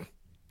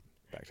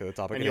 Back to the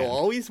topic and at hand. And you'll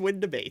always win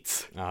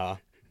debates. Back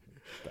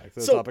to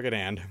the topic at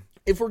hand.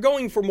 If we're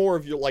going for more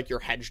of your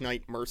hedge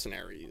knight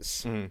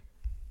mercenaries,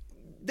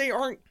 they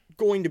aren't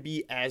going to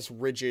be as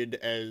rigid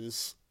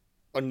as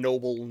a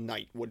noble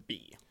knight would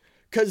be.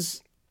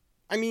 Because,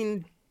 I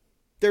mean,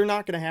 they're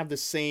not going to have the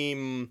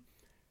same,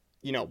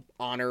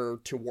 honor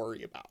to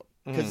worry about.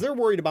 Because they're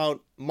worried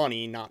about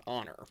money, not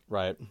honor.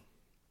 Right.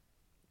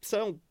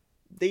 So...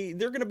 They're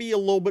going to be a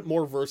little bit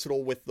more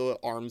versatile with the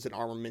arms and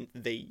armament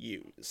they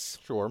use.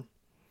 Sure.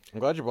 I'm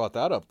glad you brought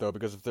that up, though,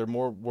 because if they're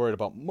more worried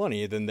about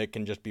money, then they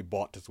can just be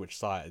bought to switch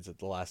sides at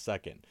the last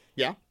second.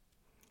 Yeah.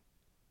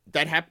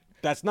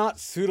 That's not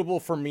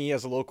suitable for me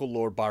as a local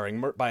lord buying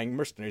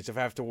mercenaries if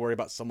I have to worry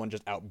about someone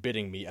just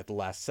outbidding me at the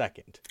last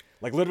second.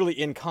 Like, literally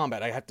in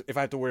combat, if I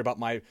have to worry about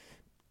my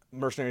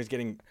mercenaries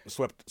getting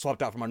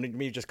swapped out from underneath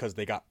me just because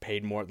they got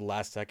paid more at the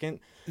last second.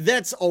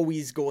 That's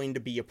always going to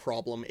be a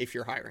problem if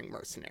you're hiring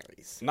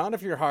mercenaries. Not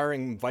if you're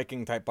hiring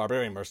Viking-type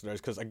barbarian mercenaries,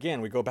 because,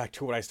 again, we go back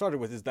to what I started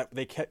with, is that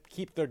they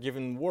keep their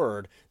given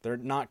word. They're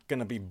not going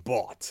to be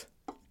bought.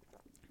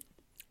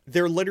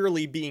 They're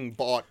literally being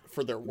bought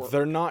for their word.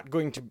 They're not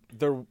going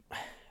to...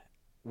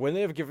 When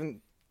they have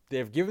given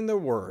their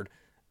word,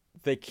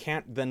 they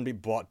can't then be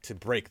bought to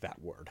break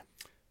that word.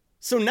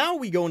 So now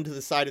we go into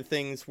the side of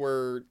things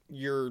where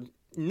your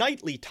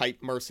knightly type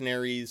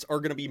mercenaries are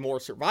going to be more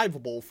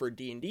survivable for a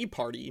D&D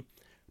party,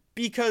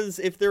 because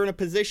if they're in a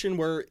position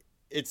where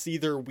it's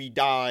either we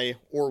die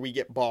or we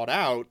get bought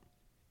out,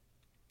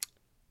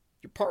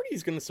 your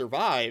party's going to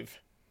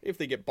survive if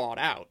they get bought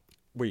out.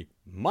 We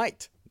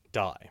might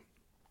die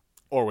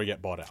or we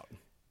get bought out.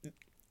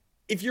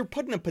 If you're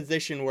put in a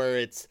position where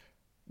it's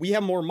we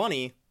have more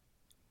money,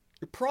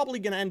 you're probably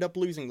going to end up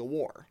losing the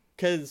war,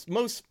 because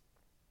most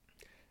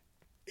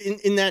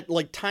in that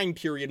like time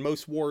period,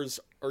 most wars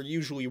are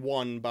usually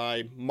won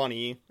by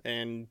money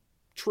and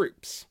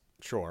troops.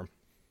 Sure.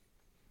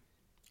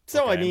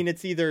 So Okay. I mean,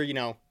 it's either,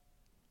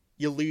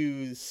 you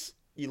lose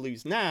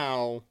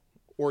now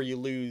or you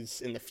lose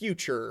in the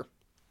future.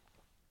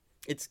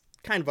 It's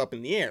kind of up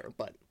in the air,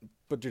 but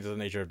due to the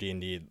nature of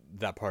D&D,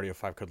 that party of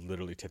 5 could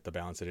literally tip the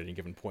balance at any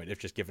given point if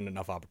just given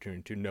enough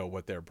opportunity to know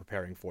what they're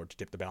preparing for to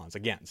tip the balance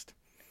against.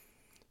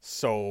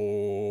 So,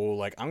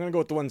 like, I'm going to go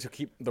with the ones who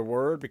keep their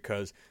word,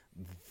 because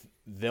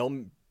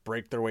they'll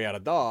break their way out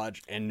of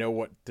dodge and know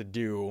what to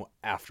do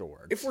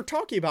afterwards. if we're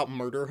talking about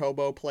murder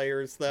hobo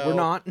players, though,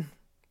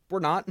 We're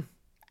not.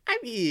 I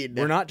mean,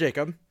 We're not,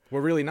 Jacob.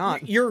 We're really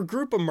not. You're a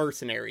group of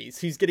mercenaries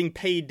who's getting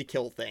paid to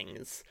kill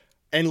things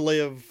and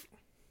live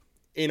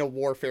in a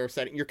warfare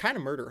setting. You're kind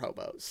of murder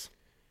hobos.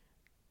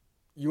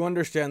 You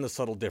understand the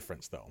subtle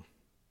difference, though.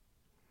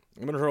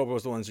 Murder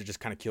hobos are the ones who just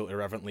kind of kill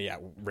irreverently at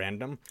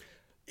random.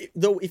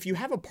 Though, if you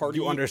have a party...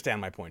 You understand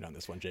my point on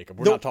this one, Jacob.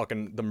 We're Though- not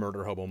talking the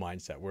murder hobo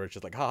mindset, where it's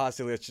just like, haha,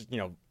 silly, it's just,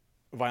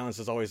 violence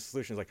is always the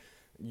solution. It's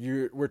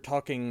like, we're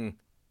talking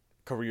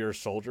career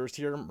soldiers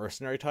here,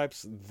 mercenary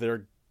types.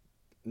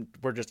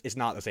 It's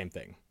not the same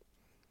thing.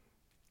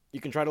 You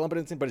can try to lump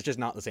it in, but it's just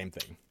not the same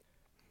thing.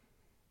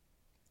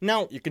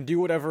 Now, You can do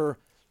whatever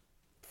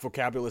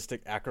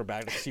vocabulistic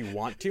acrobatics you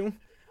want to,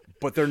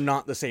 but they're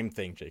not the same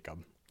thing,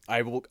 Jacob.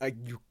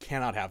 You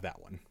cannot have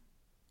that one.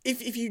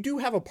 if you do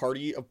have a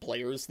party of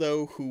players,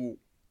 though, who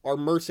are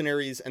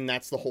mercenaries, and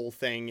that's the whole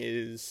thing,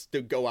 is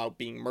to go out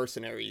being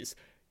mercenaries,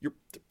 you're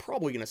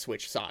probably going to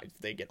switch sides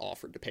if they get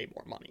offered to pay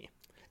more money.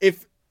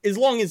 As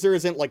long as there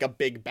isn't, like, a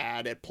big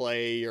bad at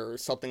play or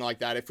something like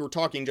that. If we're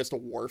talking just a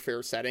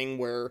warfare setting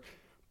where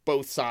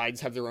both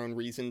sides have their own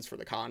reasons for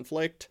the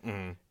conflict.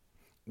 Mm-hmm.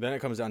 Then it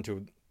comes down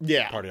to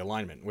Yeah. party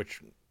alignment,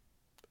 which,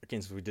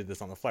 again, since we did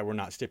this on the fly, we're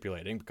not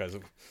stipulating, because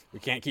we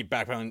can't keep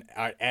back on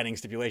adding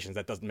stipulations.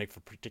 That doesn't make for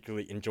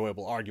particularly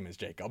enjoyable arguments,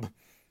 Jacob.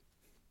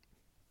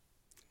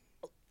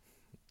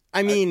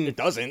 I mean, It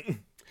doesn't.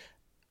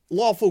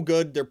 lawful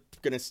good, they're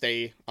going to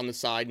stay on the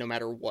side no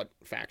matter what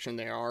faction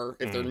they are.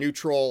 If they're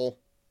neutral,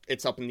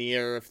 it's up in the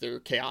air. If they're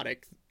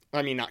chaotic,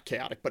 I mean, not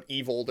chaotic, but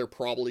evil, they're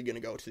probably going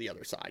to go to the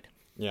other side.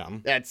 Yeah,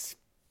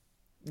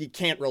 You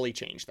can't really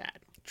change that.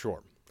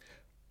 sure.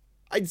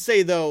 I'd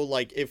say, though,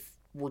 like, if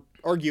we're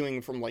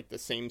arguing from, like, the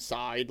same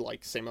side,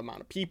 like, same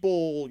amount of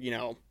people,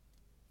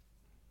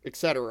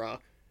 etc.,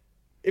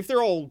 if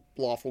they're all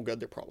lawful good,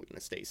 they're probably going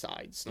to stay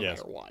sides no Yes.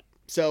 matter what.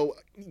 So,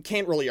 you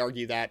can't really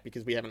argue that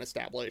because we haven't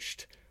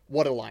established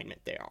what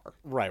alignment they are.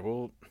 Right,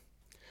 well,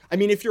 I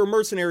mean, if you're a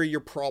mercenary, you're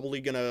probably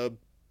going to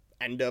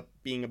end up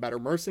being a better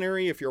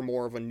mercenary if you're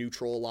more of a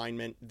neutral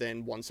alignment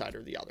than one side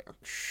or the other.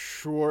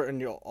 sure, and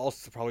you'll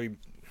also probably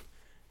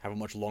have a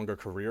much longer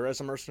career as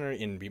a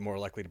mercenary and be more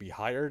likely to be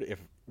hired if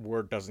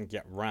word doesn't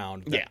get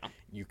round that Yeah.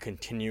 you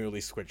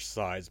continually switch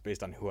sides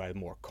based on who has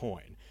more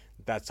coin.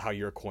 That's how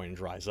your coin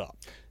dries up.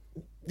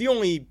 The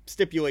only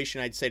stipulation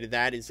I'd say to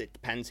that is it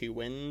depends who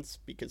wins,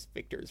 because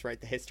victors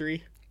write the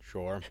history.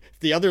 Sure. If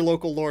the other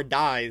local lord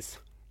dies,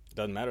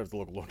 Doesn't matter if the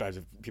local lord dies,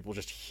 if people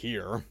just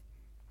hear.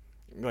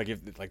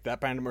 If that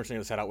band of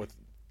mercenaries set out with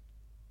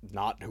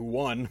not who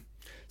won.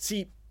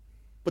 see,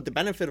 but the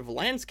benefit of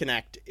Lance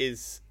Connect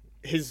is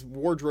his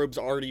wardrobe's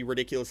already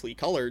ridiculously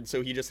colored,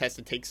 so he just has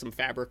to take some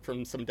fabric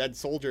from some dead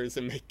soldiers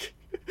and make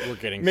We're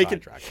getting Make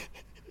it- sidetracked.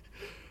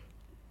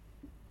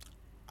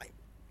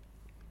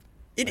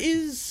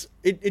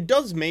 It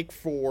does make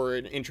for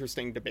an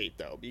interesting debate,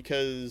 though,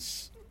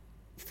 because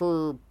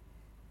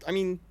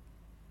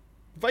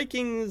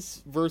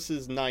Vikings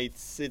versus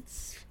Knights,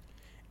 it's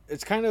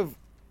It's kind of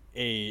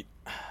a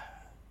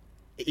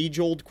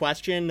age-old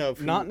question of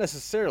who- not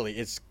necessarily.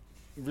 It's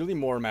really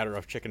more a matter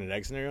of chicken and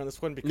egg scenario on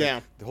this one, because Yeah.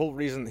 the whole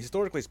reason,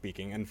 historically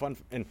speaking, and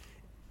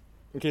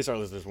in case our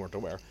listeners weren't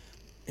aware,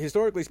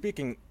 historically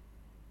speaking,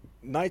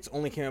 knights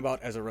only came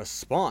about as a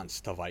response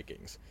to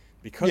Vikings,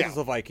 because Yeah.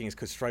 the Vikings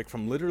could strike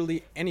from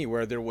literally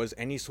anywhere there was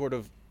any sort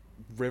of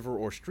river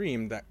or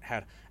stream that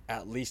had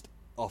at least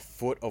a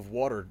foot of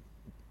water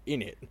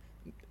in it.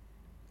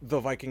 The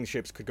Viking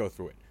ships could go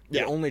through it. They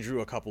Yeah. only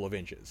drew a couple of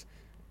inches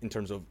in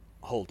terms of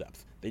hull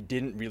depth. They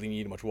didn't really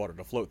need much water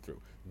to float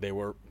through. They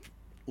were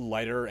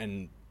lighter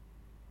and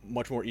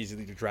much more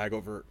easily to drag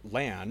over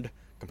land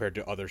compared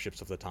to other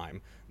ships of the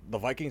time. The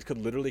Vikings could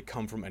literally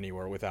come from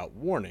anywhere without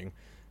warning,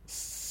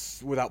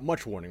 without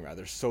much warning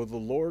rather. So the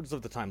lords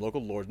of the time,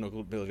 local lords, local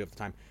nobility of the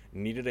time,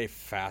 needed a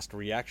fast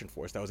reaction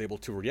force that was able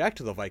to react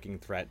to the Viking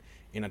threat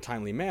in a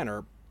timely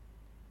manner.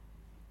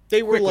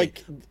 They were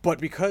Quickly. But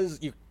because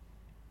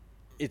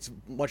it's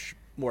much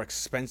more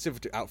expensive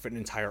to outfit an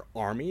entire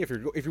army if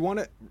you want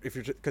to,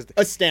 because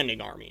a standing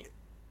army.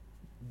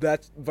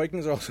 that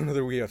Vikings are also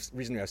another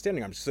reason we have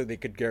standing armies, so they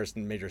could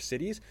garrison major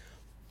cities.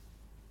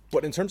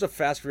 But in terms of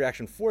fast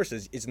reaction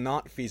forces, it's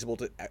not feasible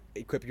to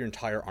equip your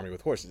entire army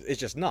with horses. It's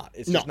just not.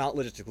 It's just not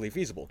logistically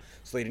feasible.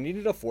 So they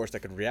needed a force that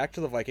could react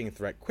to the Viking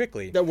threat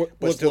quickly, That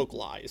was still,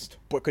 localized.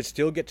 but could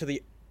still do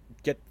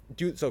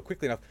it so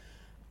quickly enough.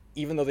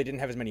 Even though they didn't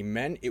have as many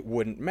men, it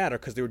wouldn't matter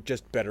because they were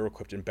just better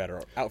equipped and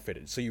better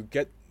outfitted. So you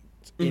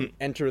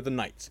enter the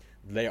knights.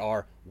 They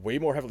are way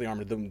more heavily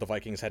armored than the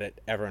Vikings had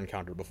ever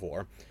encountered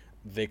before.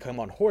 They come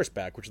on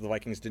horseback, which the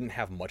Vikings didn't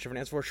have much of an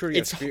answer for. Sure,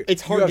 It's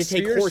hard to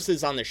take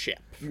horses on the ship.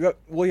 You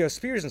have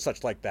spears and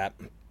such like that,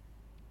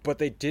 but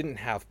they didn't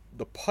have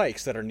the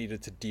pikes that are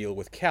needed to deal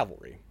with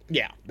cavalry.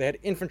 Yeah. They had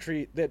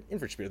infantry. They had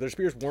infantry spears. Their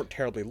spears weren't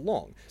terribly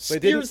long. So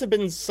Spears have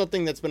been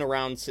something that's been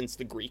around since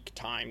the Greek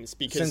times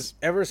because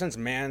ever since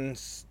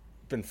man's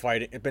been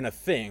a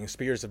thing,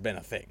 spears have been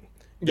a thing.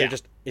 Yeah.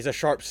 It's a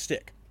sharp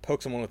stick.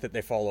 Poke someone with it,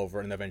 they fall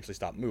over and eventually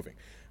stop moving.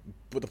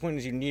 But the point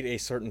is, you need a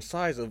certain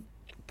size of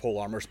pole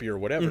armor, spear, or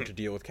whatever to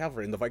deal with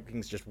cavalry, and the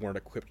Vikings just weren't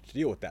equipped to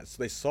deal with that.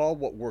 So they saw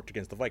what worked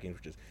against the Vikings,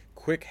 which is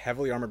quick,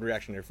 heavily armored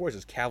reactionary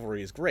forces.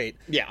 Cavalry is great.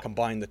 Yeah.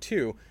 Combine the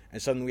two,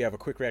 and suddenly we have a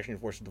quick reactionary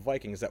force of the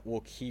Vikings that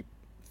will keep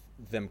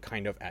them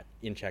kind of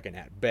in check and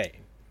at bay.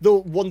 The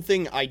one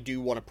thing I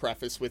do want to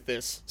preface with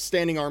this,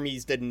 standing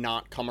armies did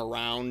not come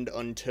around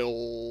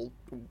until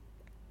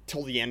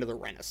the end of the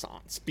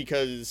Renaissance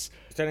because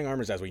Standing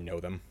armies as we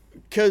know them.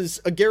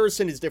 a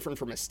garrison is different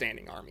from a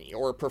standing army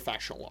or a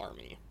professional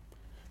army.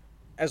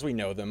 As we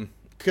know them.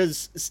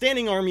 Because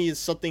standing army is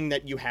something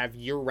that you have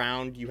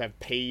year-round, you have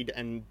paid,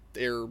 and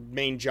their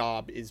main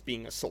job is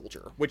being a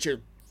soldier, which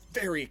are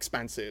very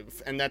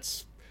expensive, and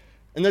that's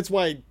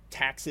why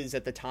taxes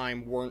at the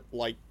time weren't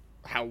like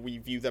how we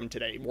view them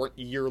today, weren't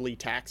yearly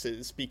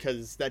taxes,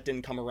 because that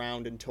didn't come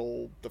around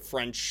until the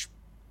French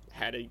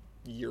had a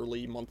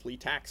yearly, monthly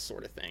tax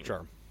sort of thing.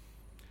 Sure.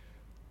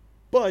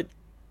 But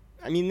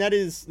I mean, that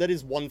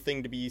is one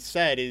thing to be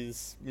said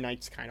is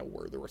knights kind of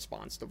were the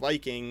response to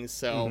Vikings.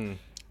 So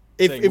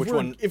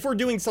if we're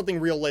doing something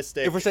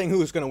realistic, if we're saying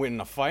who's going to win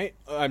in a fight,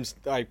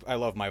 I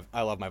love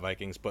my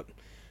Vikings, but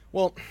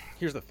well,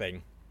 here's the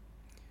thing.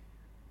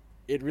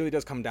 It really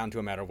does come down to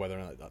a matter of whether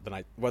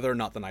or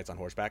not the knights on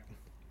horseback.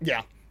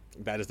 Yeah.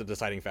 That is the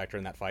deciding factor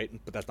in that fight,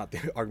 but that's not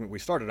the argument we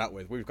started out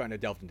with. We've kind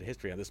of delved into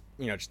history on this,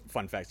 just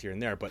fun facts here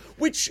and there, but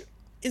which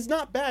is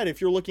not bad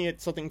if you're looking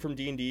at something from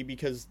D&D,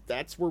 because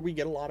that's where we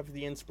get a lot of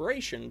the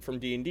inspiration from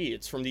D&D.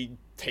 It's from the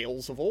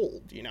tales of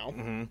old,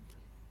 Mm-hmm.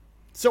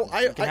 So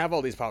you can have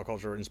all these pop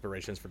culture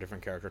inspirations for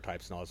different character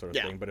types and all that sort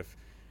of thing, but if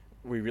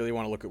we really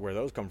want to look at where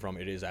those come from,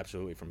 it is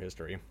absolutely from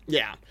history.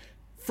 Yeah.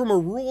 From a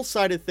rule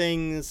side of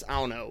things, I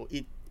don't know.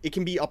 It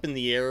can be up in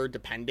the air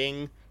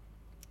depending.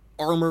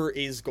 Armor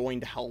is going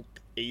to help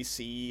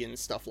AC and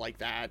stuff like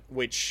that,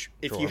 which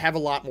if you have a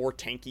lot more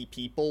tanky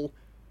people,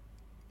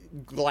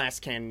 glass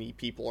cannony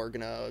people are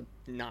going to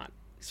not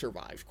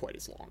survive quite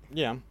as long.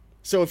 Yeah.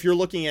 So if you're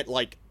looking at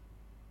like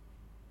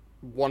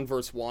 1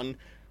 versus 1,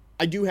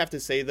 I do have to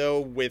say though,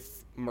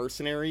 with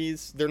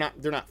mercenaries, they're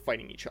not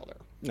fighting each other.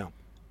 No.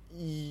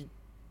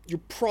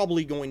 You're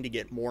probably going to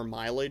get more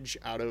mileage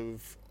out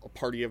of a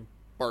party of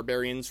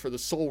barbarians for the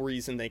sole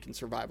reason they can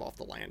survive off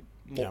the land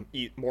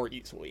more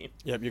easily.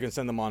 Yep, you can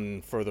send them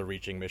on further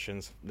reaching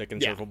missions. They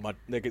can serve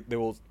they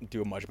will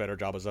do a much better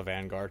job as a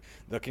vanguard.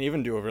 They can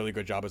even do a really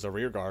good job as a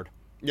rear guard.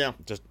 Yeah.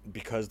 Just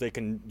because they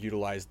can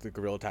utilize the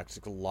guerrilla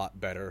tactics a lot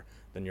better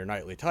than your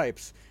knightly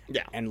types.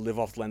 Yeah. And live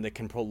off the land, they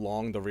can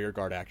prolong the rear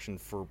guard action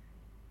for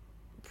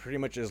pretty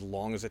much as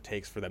long as it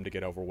takes for them to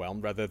get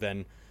overwhelmed, rather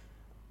than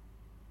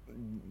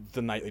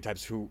the knightly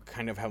types who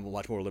kind of have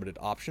much more limited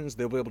options.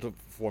 They'll be able to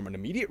form an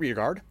immediate rear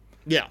guard.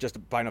 Yeah. Just to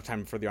buy enough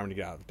time for the army to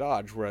get out of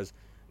dodge, whereas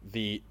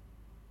the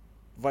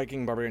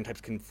Viking barbarian types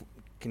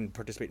can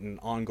participate in an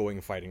ongoing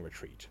fighting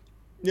retreat.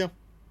 Yeah.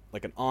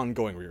 Like an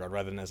ongoing rear guard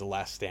rather than as a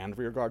last stand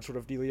rear guard sort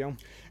of dealio.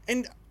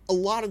 And a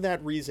lot of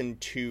that reason,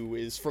 too,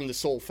 is from the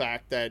sole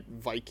fact that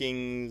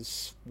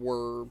Vikings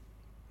were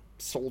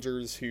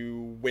soldiers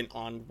who went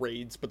on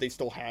raids, but they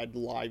still had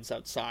lives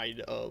outside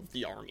of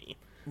the army.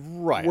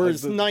 Right.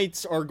 Whereas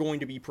knights are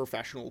going to be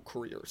professional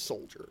career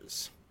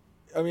soldiers.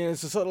 I mean,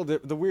 it's a subtle.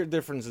 The weird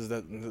difference is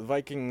that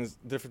the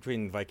difference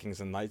between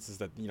Vikings and knights is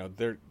that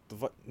the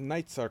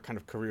knights are kind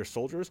of career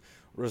soldiers,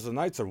 whereas the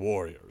knights are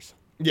warriors.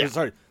 Yeah.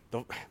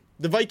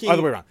 The Vikings.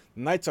 Other way around.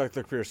 The knights are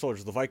the career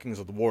soldiers. The Vikings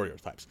are the warrior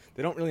types.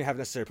 They don't really have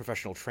necessary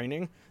professional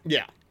training.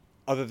 Yeah.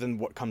 Other than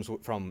what comes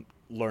from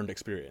learned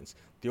experience.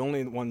 The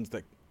only ones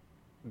that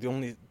the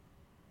only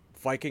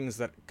Vikings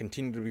that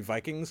continue to be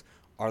Vikings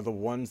are the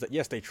ones that,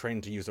 yes, they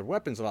train to use their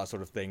weapons and that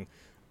sort of thing,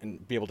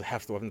 and be able to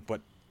heft the weapons,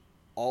 but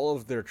all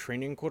of their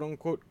training, quote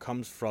unquote,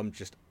 comes from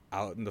just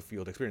out in the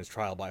field experience,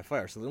 trial by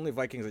fire. So the only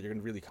Vikings that you're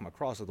going to really come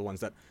across are the ones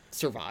that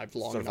survived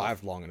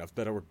long enough,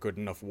 that were good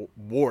enough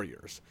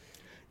warriors.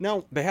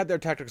 Now, they had their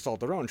tactics all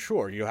their own.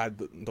 Sure, you had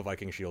the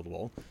Viking shield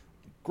wall.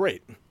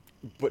 Great.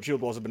 But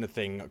shield walls have been a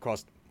thing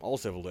across all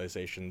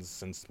civilizations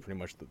since pretty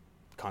much the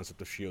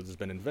concept of shields has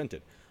been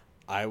invented.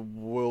 I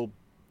will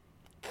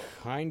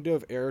kind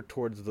of err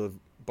towards the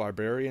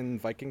barbarian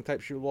Viking type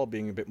shield wall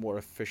being a bit more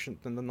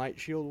efficient than the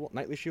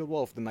knightly shield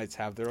wall if the knights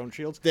have their own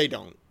shields. They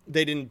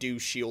didn't do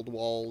shield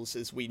walls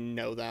as we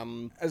know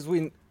them. As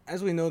we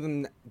know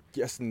them,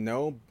 yes and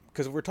no,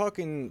 because if we're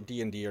talking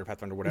D&D or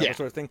Pathfinder or whatever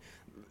sort of thing,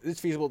 it's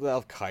feasible to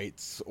have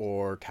kites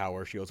or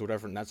tower shields or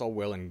whatever, and that's all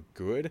well and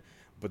good,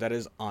 but that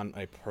is on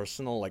a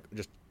personal, like,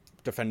 just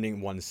defending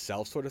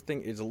oneself sort of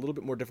thing. It's a little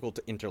bit more difficult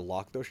to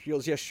interlock those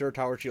shields. Yes, sure,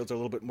 tower shields are a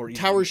little bit more easy.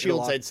 Tower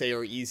shields, I'd say,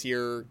 are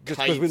easier. Just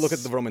because we look at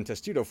the Roman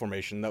Testudo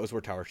formation, that was where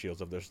tower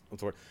shields of their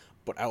sort.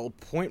 But I will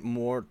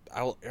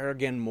err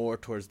again more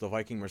towards the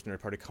Viking mercenary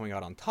party coming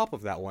out on top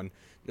of that one,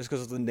 just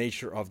because of the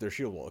nature of their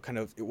shield wall.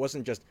 It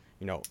wasn't just,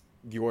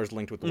 yours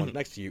linked with the one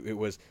next to you. It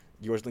was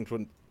yours linked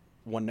with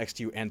one next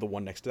to you and the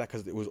one next to that,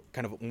 because it was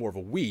kind of more of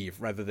a weave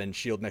rather than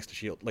shield next to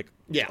shield,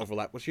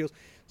 overlap with shields,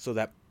 so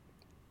that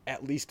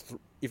at least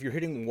if you're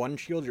hitting one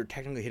shield, you're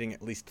technically hitting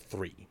at least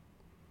three.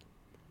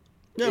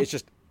 Yeah. It's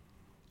just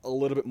a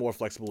little bit more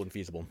flexible and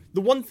feasible. The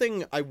one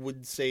thing I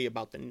would say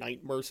about the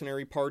Knight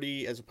mercenary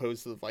party as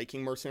opposed to the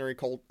Viking mercenary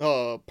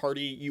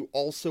party, you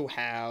also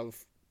have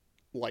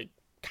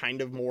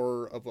kind of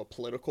more of a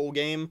political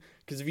game,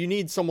 because if you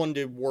need someone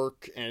to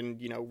work and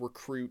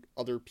recruit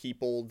other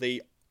people,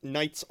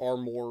 Knights are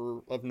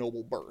more of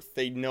noble birth.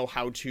 They know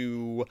how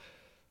to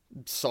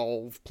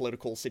solve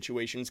political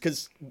situations,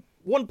 because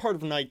one part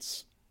of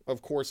Knights,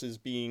 of course, is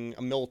being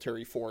a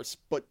military force,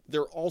 but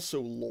they're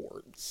also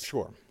lords.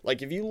 Sure.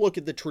 Like, if you look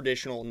at the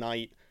traditional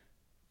Knight,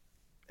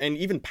 and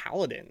even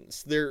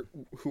paladins,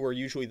 who are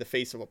usually the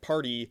face of a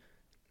party,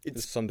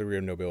 it's some degree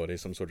of nobility,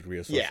 some sort of degree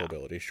of social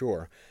ability,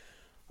 sure.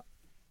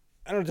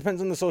 I don't know, it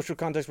depends on the social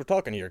context we're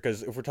talking here,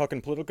 because if we're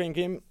talking political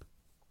game,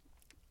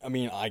 I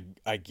mean,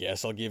 I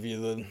guess I'll give you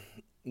the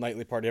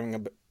knightly party having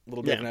a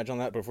little bit of an edge on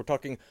that, but if we're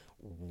talking,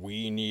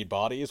 we need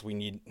bodies, we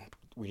need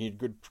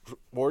good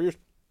warriors,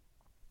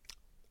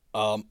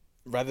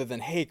 rather than,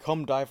 hey,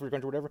 come die for your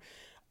country, whatever,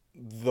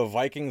 the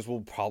Viking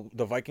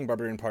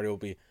barbarian party will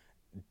be,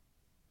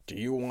 do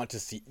you want to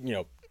see,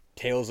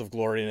 tales of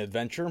glory and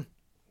adventure?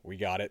 We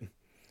got it.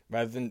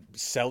 Rather than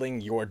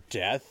selling your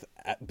death,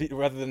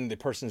 rather than the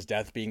person's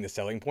death being the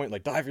selling point,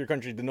 like, die for your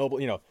country, the noble,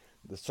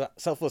 the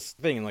selfless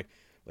thing, and like,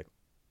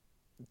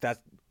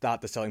 that's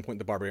not the selling point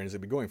the barbarians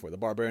would be going for. The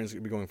barbarians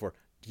would be going for,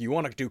 do you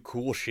want to do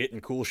cool shit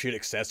and cool shit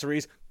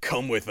accessories?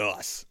 Come with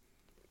us.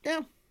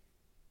 Yeah.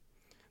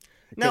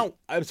 Now,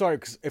 I'm sorry,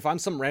 because if I'm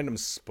some random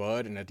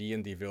spud in a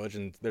D&D village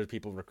and there's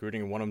people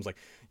recruiting and one of them's like,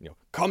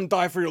 come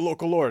die for your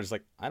local lord. It's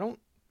like, I don't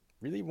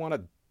really want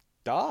to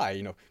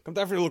die, come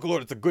die for your local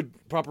lord. It's a good,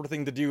 proper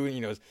thing to do,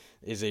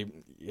 as a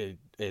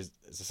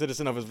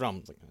citizen of his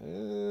realm.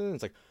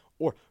 It's like,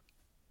 or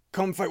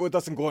come fight with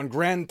us and go on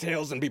grand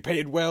tales and be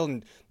paid well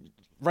and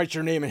write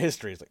your name in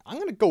history. It's like, I'm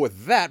going to go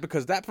with that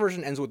because that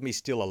version ends with me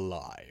still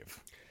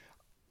alive.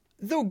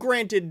 Though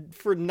granted,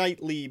 for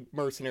knightly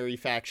mercenary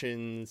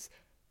factions,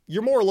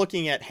 you're more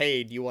looking at,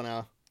 hey, do you want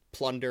to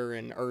plunder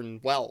and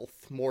earn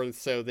wealth more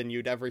so than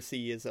you'd ever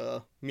see as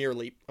a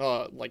merely,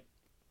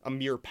 a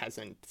mere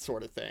peasant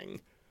sort of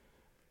thing.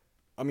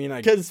 I mean,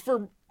 because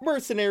for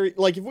mercenary,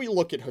 if we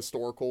look at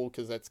historical,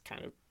 because that's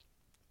kind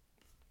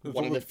of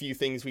one of the few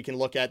things we can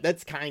look at,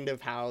 that's kind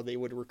of how they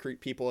would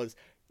recruit people as,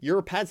 you're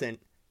a peasant.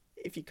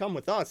 If you come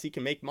with us, you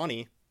can make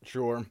money.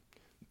 Sure.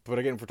 But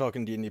again, if we're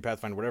talking D&D,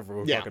 Pathfinder, whatever,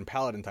 we're talking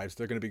paladin types,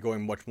 they're going to be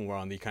going much more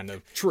on the kind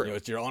of,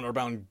 it's your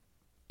honor-bound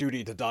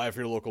duty to die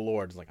for your local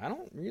lord. It's like, I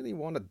don't really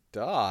want to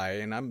die,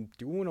 and I'm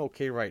doing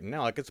okay right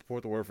now. I could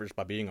support the warfare just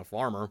by being a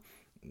farmer.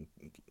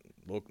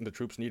 Look, the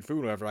troops need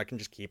food, whatever. I can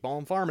just keep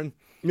on farming.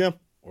 Yeah.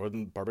 Or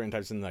the barbarian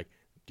types in, do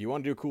you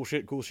want to do cool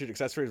shit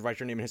accessories, write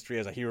your name in history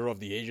as a hero of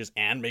the ages,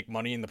 and make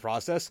money in the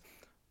process?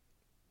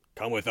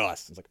 Come with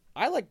us. It's like,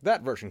 I like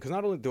that version, because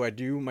not only do I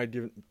do my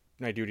duty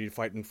to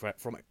fight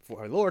for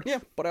my lord,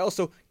 but I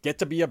also get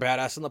to be a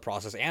badass in the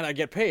process, and I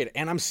get paid,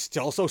 and I'm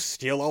also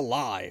still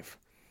alive.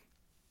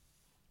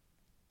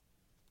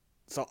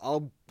 So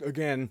I'll,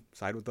 again,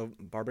 side with the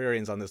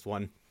barbarians on this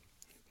one.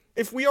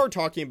 If we are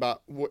talking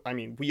about,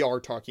 we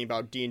are talking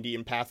about D&D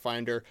and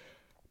Pathfinder,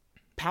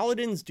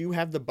 paladins do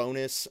have the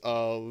bonus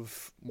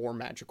of more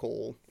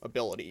magical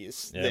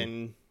abilities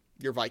than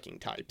your Viking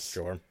types.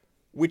 Sure.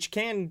 Which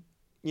can,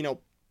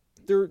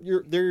 they're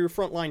your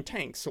frontline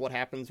tanks. So what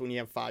happens when you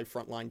have 5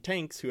 frontline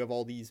tanks who have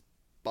all these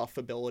buff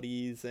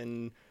abilities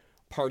and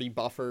party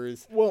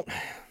buffers? Well,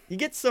 you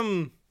get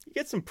some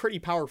pretty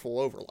powerful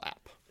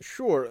overlap.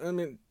 Sure, I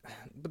mean,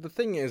 but the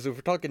thing is, if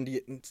we're talking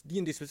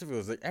D&D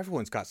specifically,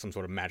 everyone's got some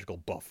sort of magical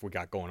buff we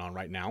got going on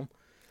right now.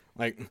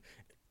 Like,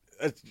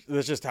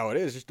 that's just how it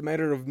is. It's just a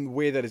matter of the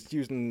way that it's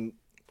used and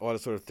all that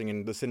sort of thing,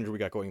 and the synergy we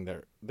got going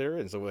there.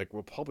 And so, like,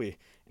 we'll probably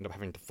end up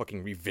having to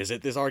fucking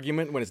revisit this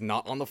argument when it's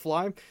not on the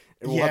fly. And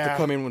we'll have to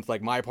come in with,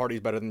 like, my party's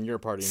better than your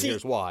party, and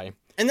here's why.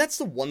 And that's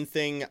the one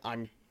thing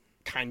I'm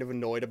kind of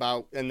annoyed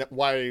about, and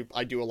why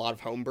I do a lot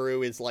of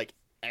homebrew is, like,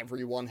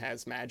 everyone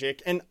has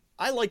Magic. And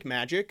I like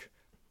Magic.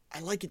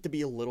 I like it to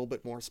be a little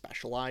bit more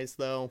specialized,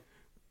 though.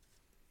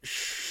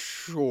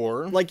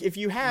 Sure. Like, if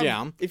you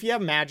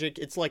have Magic,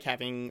 it's like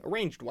having a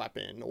ranged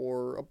weapon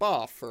or a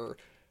buff, or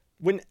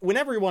when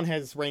everyone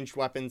has ranged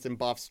weapons and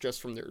buffs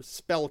just from their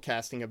spell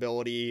casting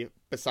ability,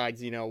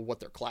 besides, what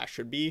their class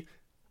should be.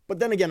 But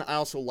then again, I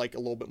also like a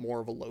little bit more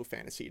of a low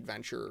fantasy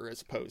adventure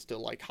as opposed to,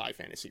 like, high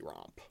fantasy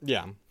romp.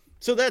 Yeah.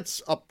 So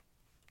that's up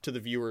to the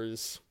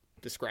viewer's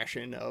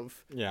discretion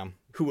of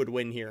who would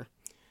win here.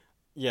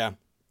 Yeah.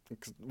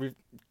 We've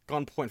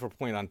gone point for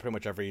point on pretty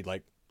much every,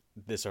 like,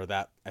 this or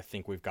that I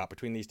think we've got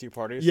between these two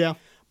parties. Yeah.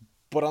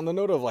 But on the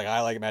note of, like,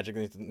 I like Magic,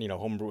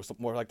 homebrew,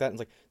 something more like that, it's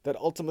like, that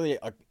ultimately,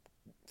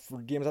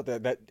 for DMs out there,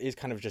 that is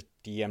kind of just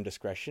DM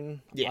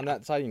discretion on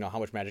that side. How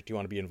much Magic do you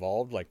want to be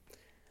involved?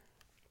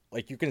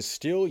 Like you can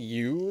still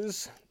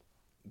use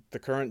the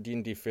current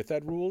D&D 5th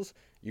ed rules.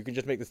 You can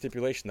just make the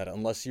stipulation that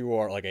unless you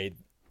are, like, a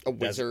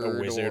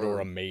wizard or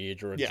a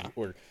mage or a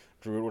or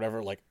druid,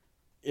 whatever, like,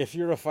 if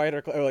you're a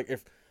fighter, or, like,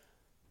 if,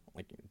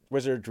 like,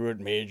 wizard, druid,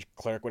 mage,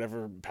 cleric,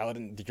 whatever,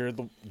 paladin,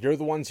 you're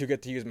the ones who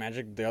get to use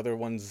Magic. The other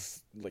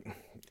ones, like,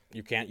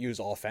 you can't use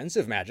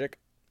offensive Magic.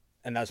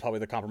 And that's probably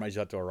the compromise you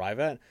have to arrive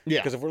at. Yeah.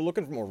 Because if we're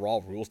looking from a raw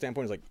rule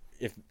standpoint, it's like,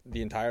 if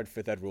the entire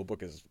 5th ed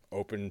rulebook is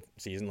open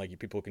season, like,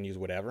 people can use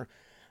whatever.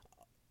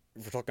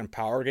 If we're talking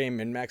power game,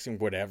 min-maxing,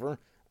 whatever,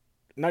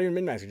 not even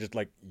min-maxing, just,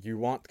 like, you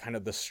want kind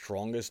of the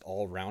strongest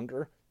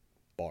all-rounder,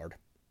 Bard.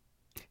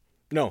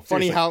 No,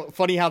 funny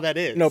how that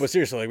is. No, but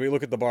seriously, like, we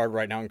look at the Bard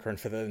right now in current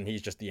 5th ed, and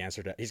he's just the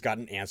answer to, he's got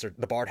an answer.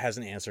 The Bard has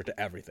an answer to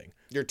everything.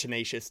 Your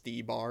Tenacious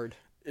D Bard.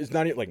 It's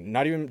not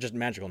even just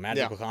magical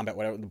combat,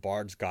 whatever. The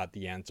Bard's got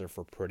the answer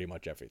for pretty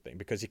much everything,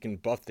 because he can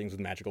buff things with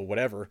magical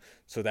whatever,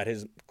 so that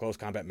his close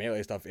combat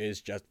melee stuff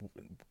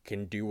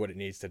can do what it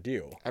needs to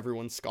do.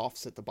 Everyone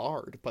scoffs at the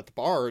Bard, but the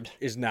Bard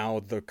is now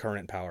the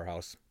current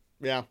powerhouse.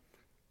 Yeah,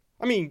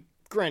 I mean,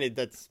 granted,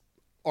 that's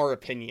our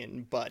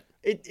opinion, but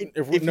if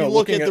you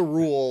look at the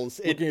rules,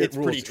 it's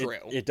pretty true.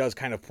 It does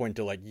kind of point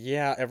to, like,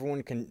 yeah,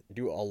 everyone can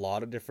do a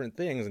lot of different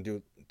things and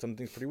do some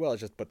things pretty well. It's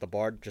just, but the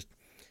Bard just.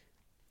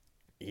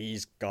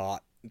 He's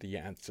got the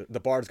answer. The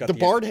Bard's got the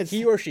Bard answer.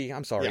 He or she,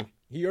 I'm sorry.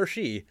 He or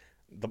she,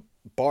 the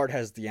Bard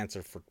has the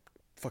answer for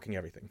fucking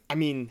everything. I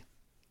mean,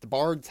 the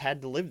Bards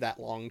had to live that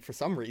long for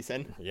some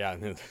reason. Yeah.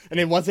 And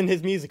it wasn't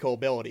his musical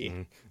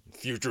ability.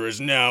 Future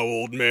is now,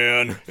 old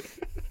man.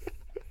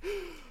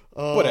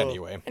 But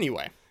anyway.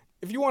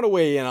 If you want to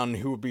weigh in on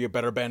who would be a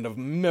better band of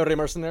merry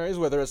mercenaries,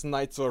 whether it's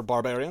knights or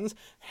barbarians,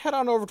 head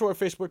on over to our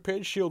Facebook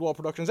page, Shieldwall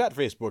Productions, at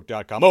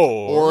facebook.com.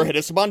 Or hit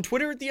us up on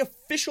Twitter at the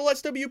official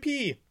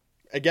SWP.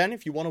 Again,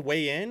 if you want to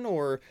weigh in,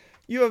 or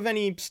you have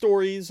any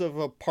stories of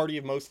a party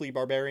of mostly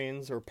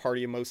barbarians or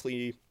party of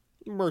mostly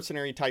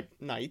mercenary-type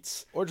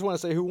knights. Or just want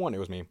to say who won, it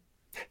was me.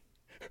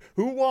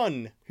 Who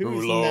won?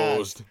 Who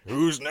lost?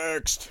 Who's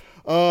next?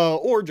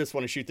 Or just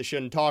want to shoot the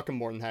shit and talk, I'm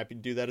more than happy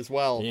to do that as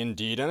well.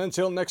 Indeed, and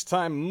until next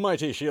time,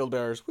 mighty shield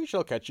bearers, we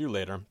shall catch you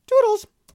later. Toodles!